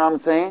 You know what I'm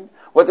saying?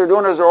 What they're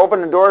doing is they're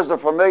opening doors to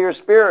familiar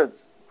spirits.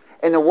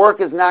 And the work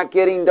is not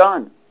getting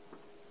done.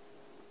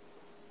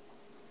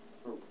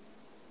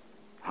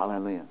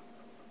 Hallelujah.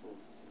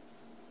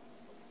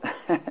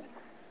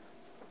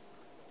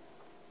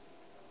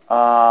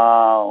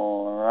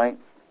 All right.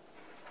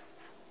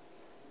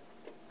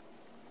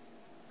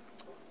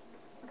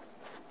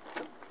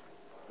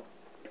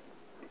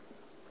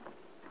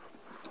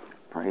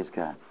 Praise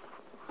God.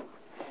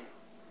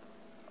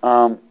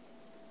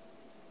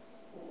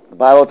 The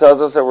Bible tells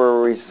us that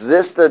we'll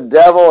resist the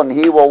devil and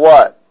he will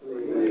what?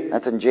 Leave.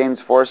 That's in James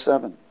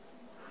 4:7.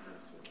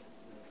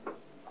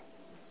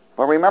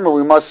 But remember,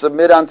 we must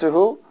submit unto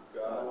who?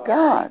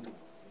 God.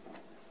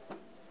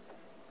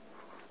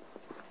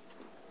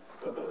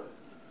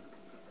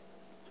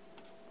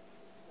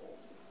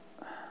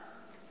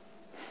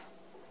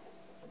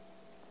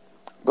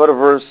 Go to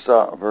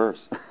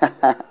verse.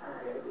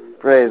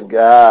 Praise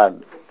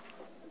God.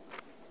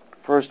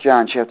 1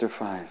 John chapter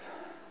 5.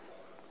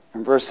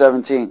 And verse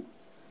 17.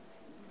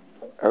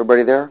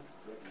 Everybody there?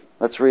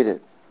 Let's read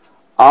it.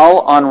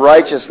 All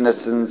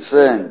unrighteousness and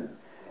sin,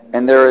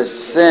 and there is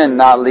sin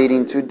not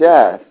leading to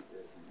death.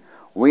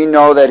 We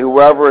know that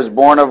whoever is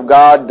born of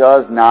God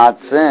does not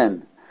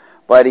sin.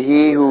 But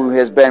he who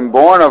has been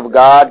born of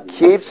God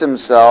keeps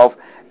himself,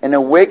 and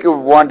the wicked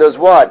one does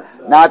what?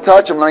 Not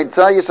touch him. Let me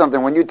tell you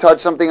something. When you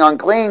touch something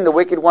unclean, the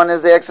wicked one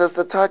has access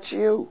to touch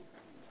you.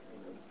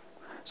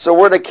 So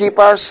we're to keep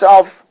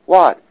ourselves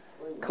what?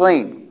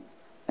 Clean.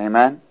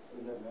 Amen?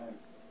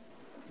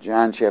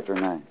 John chapter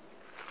 9.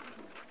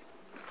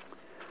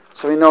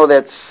 So we know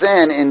that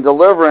sin in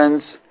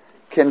deliverance,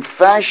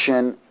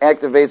 confession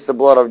activates the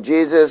blood of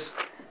Jesus.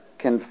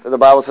 The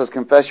Bible says,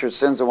 confess your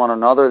sins to one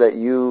another that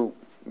you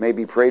may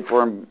be prayed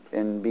for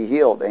and be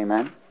healed.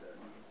 Amen?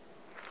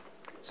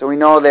 So we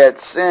know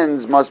that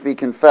sins must be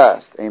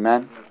confessed.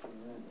 Amen?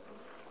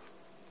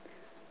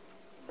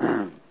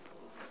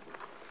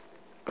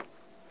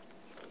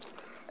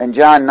 And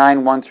John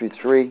 9, 1 through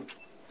 3.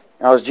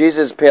 Now as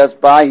Jesus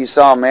passed by, he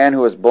saw a man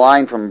who was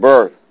blind from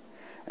birth.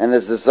 And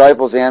his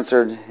disciples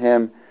answered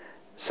him,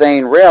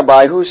 saying,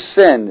 Rabbi, who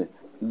sinned,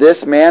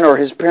 this man or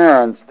his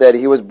parents, that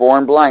he was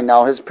born blind?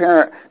 Now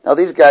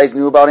these guys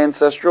knew about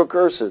ancestral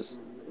curses.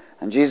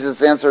 And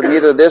Jesus answered,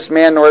 neither this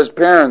man nor his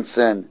parents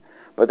sinned,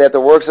 but that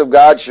the works of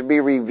God should be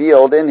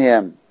revealed in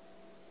him.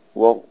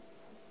 Well,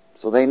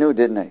 so they knew,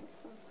 didn't they?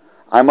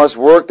 I must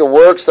work the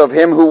works of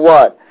him who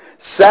what?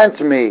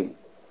 Sent me.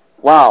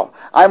 Wow.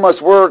 I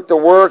must work the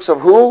works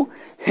of who?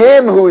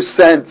 Him who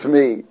sent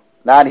me,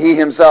 not he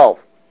himself.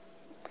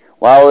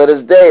 While it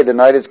is day, the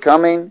night is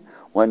coming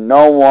when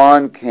no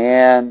one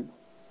can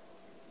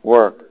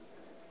work.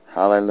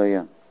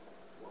 Hallelujah.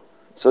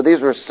 So these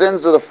were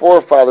sins of the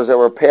forefathers that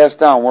were passed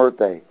down, weren't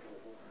they?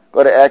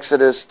 Go to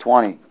Exodus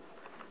 20.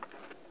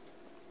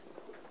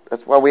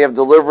 That's why we have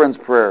deliverance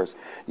prayers.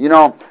 You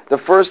know, the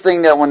first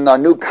thing that when a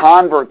new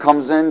convert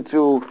comes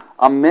into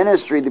a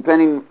ministry,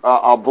 depending,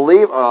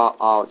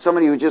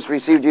 somebody who just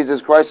received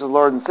Jesus Christ as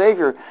Lord and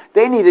Savior,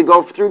 they need to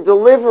go through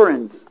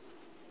deliverance.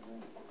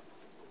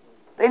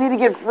 They need to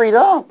get freed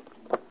up.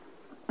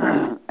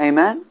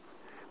 Amen?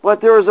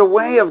 But there is a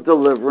way of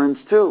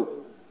deliverance too.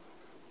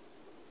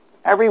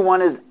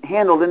 Everyone is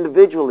handled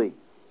individually.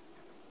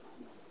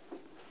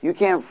 You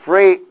can't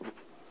scare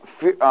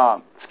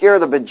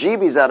the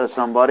bejeebies out of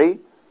somebody.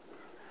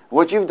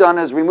 What you've done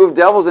is remove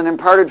devils and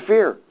imparted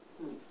fear.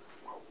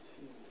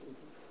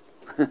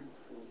 Does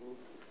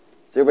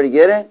everybody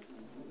get it?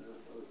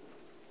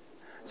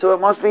 So it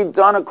must be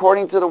done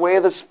according to the way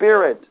of the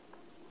Spirit.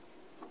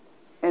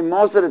 And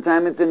most of the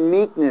time it's in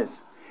meekness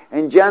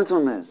and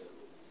gentleness.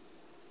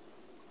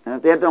 And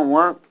if that don't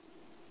work,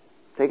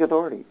 take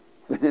authority.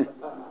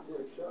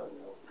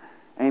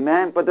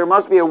 Amen? But there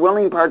must be a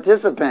willing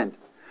participant.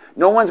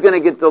 No one's going to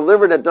get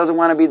delivered that doesn't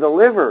want to be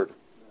delivered.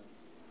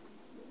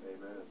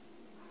 Amen.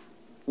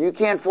 You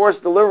can't force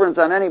deliverance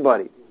on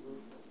anybody.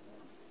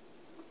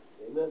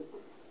 Amen.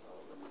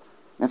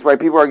 That's why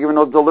people are given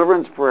those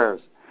deliverance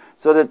prayers,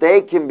 so that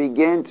they can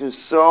begin to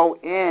sow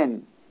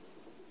in.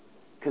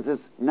 Because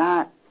it's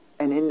not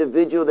an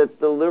individual that's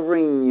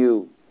delivering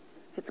you.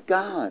 It's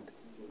God.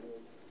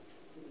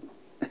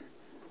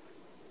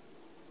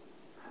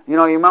 You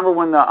know, you remember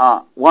when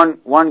the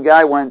one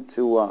guy went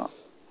to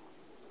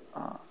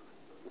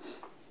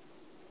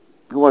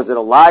who was it,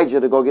 Elijah,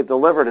 to go get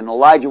delivered, and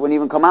Elijah wouldn't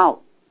even come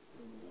out.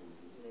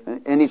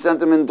 And he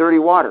sent him in dirty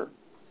water,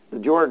 the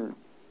Jordan.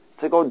 He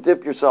said, go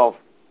dip yourself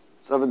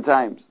 7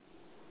 times,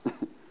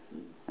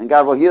 and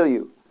God will heal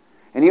you.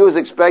 And he was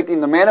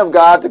expecting the man of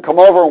God to come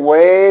over and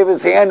wave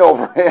his hand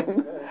over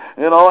him,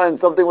 you know, and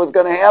something was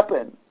going to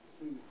happen.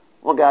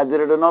 Well, God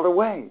did it another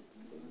way.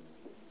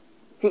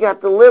 He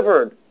got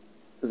delivered.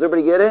 Does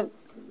everybody get it?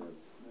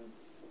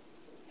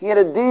 He had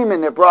a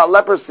demon that brought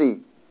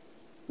leprosy.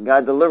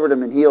 God delivered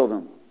him and healed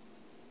him.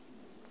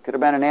 Could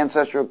have been an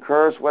ancestral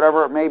curse,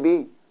 whatever it may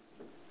be.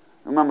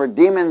 Remember,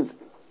 demons,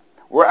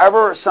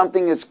 wherever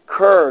something is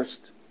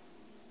cursed,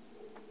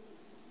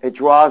 it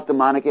draws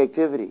demonic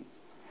activity.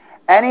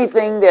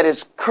 Anything that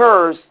is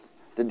cursed,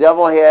 the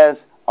devil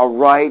has a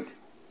right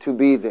to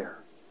be there.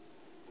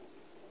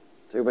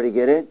 Does everybody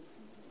get it?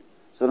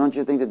 So don't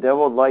you think the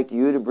devil would like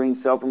you to bring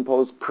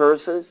self-imposed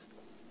curses?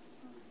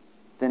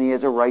 Then he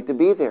has a right to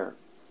be there.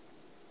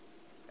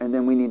 And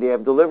then we need to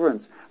have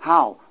deliverance.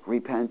 How?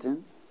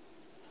 Repentance.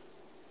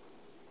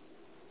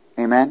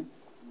 Amen?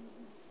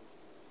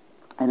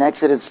 In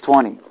Exodus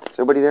 20. Is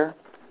everybody there?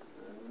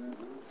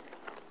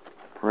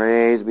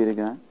 Praise be to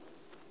God.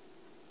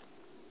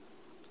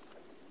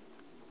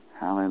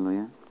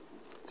 Hallelujah.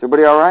 Is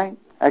everybody all right?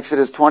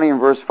 Exodus 20 and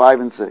verse 5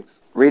 and 6.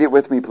 Read it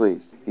with me,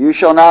 please. You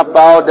shall not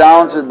bow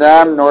down to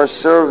them nor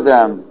serve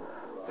them.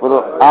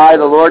 For I,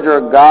 the Lord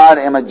your God,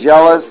 am a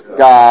jealous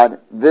God,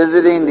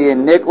 visiting the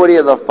iniquity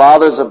of the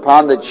fathers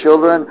upon the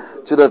children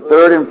to the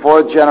 3rd and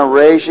 4th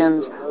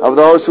generations of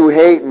those who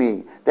hate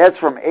me. That's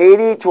from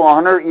 80 to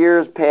 100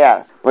 years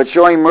past. But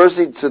showing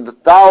mercy to the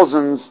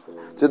thousands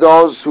to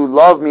those who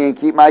love me and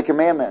keep my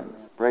commandments.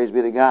 Praise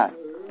be to God.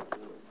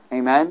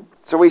 Amen.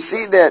 So we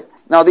see that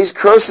now these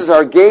curses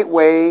are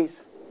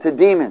gateways to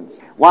demons.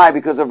 Why?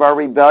 Because of our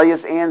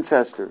rebellious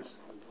ancestors.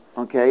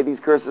 Okay, these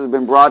curses have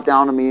been brought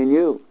down to me and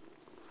you.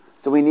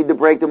 So we need to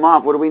break them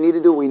off. What do we need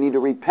to do? We need to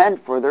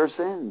repent for their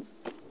sins.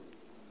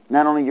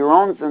 Not only your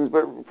own sins,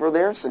 but for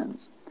their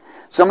sins.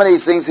 Some of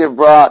these things have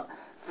brought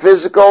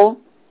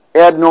physical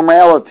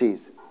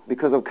abnormalities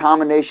because of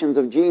combinations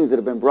of genes that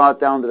have been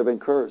brought down that have been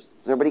cursed.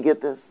 Does everybody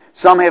get this?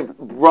 Some have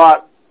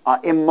brought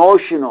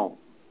emotional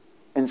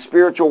and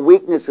spiritual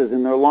weaknesses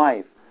in their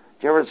life.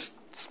 Do you ever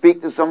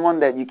speak to someone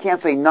that you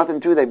can't say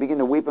nothing to? They begin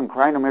to weep and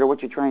cry no matter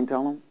what you try and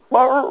tell them?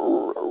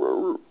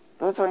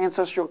 Those are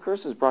ancestral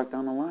curses brought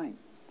down the line.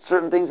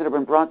 Certain things that have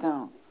been brought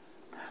down.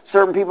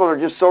 Certain people are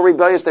just so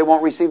rebellious they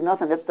won't receive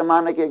nothing. That's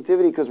demonic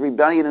activity because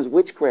rebellion is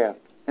witchcraft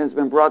and it's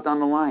been brought down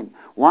the line.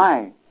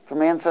 Why?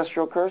 From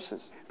ancestral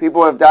curses.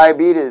 People have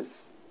diabetes,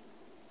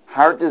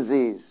 heart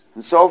disease,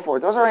 and so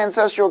forth. Those are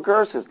ancestral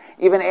curses.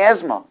 Even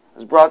asthma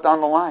is brought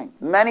down the line.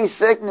 Many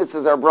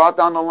sicknesses are brought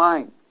down the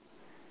line.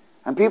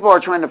 And people are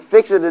trying to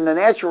fix it in the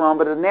natural realm,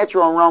 but the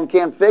natural realm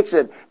can't fix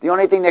it. The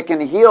only thing that can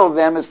heal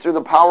them is through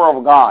the power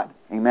of God.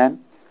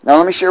 Amen? Now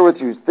let me share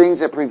with you things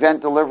that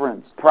prevent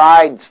deliverance.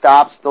 Pride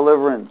stops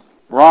deliverance.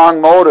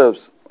 Wrong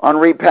motives.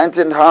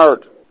 Unrepentant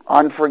heart.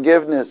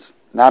 Unforgiveness.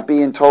 Not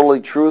being totally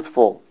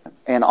truthful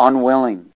and unwilling.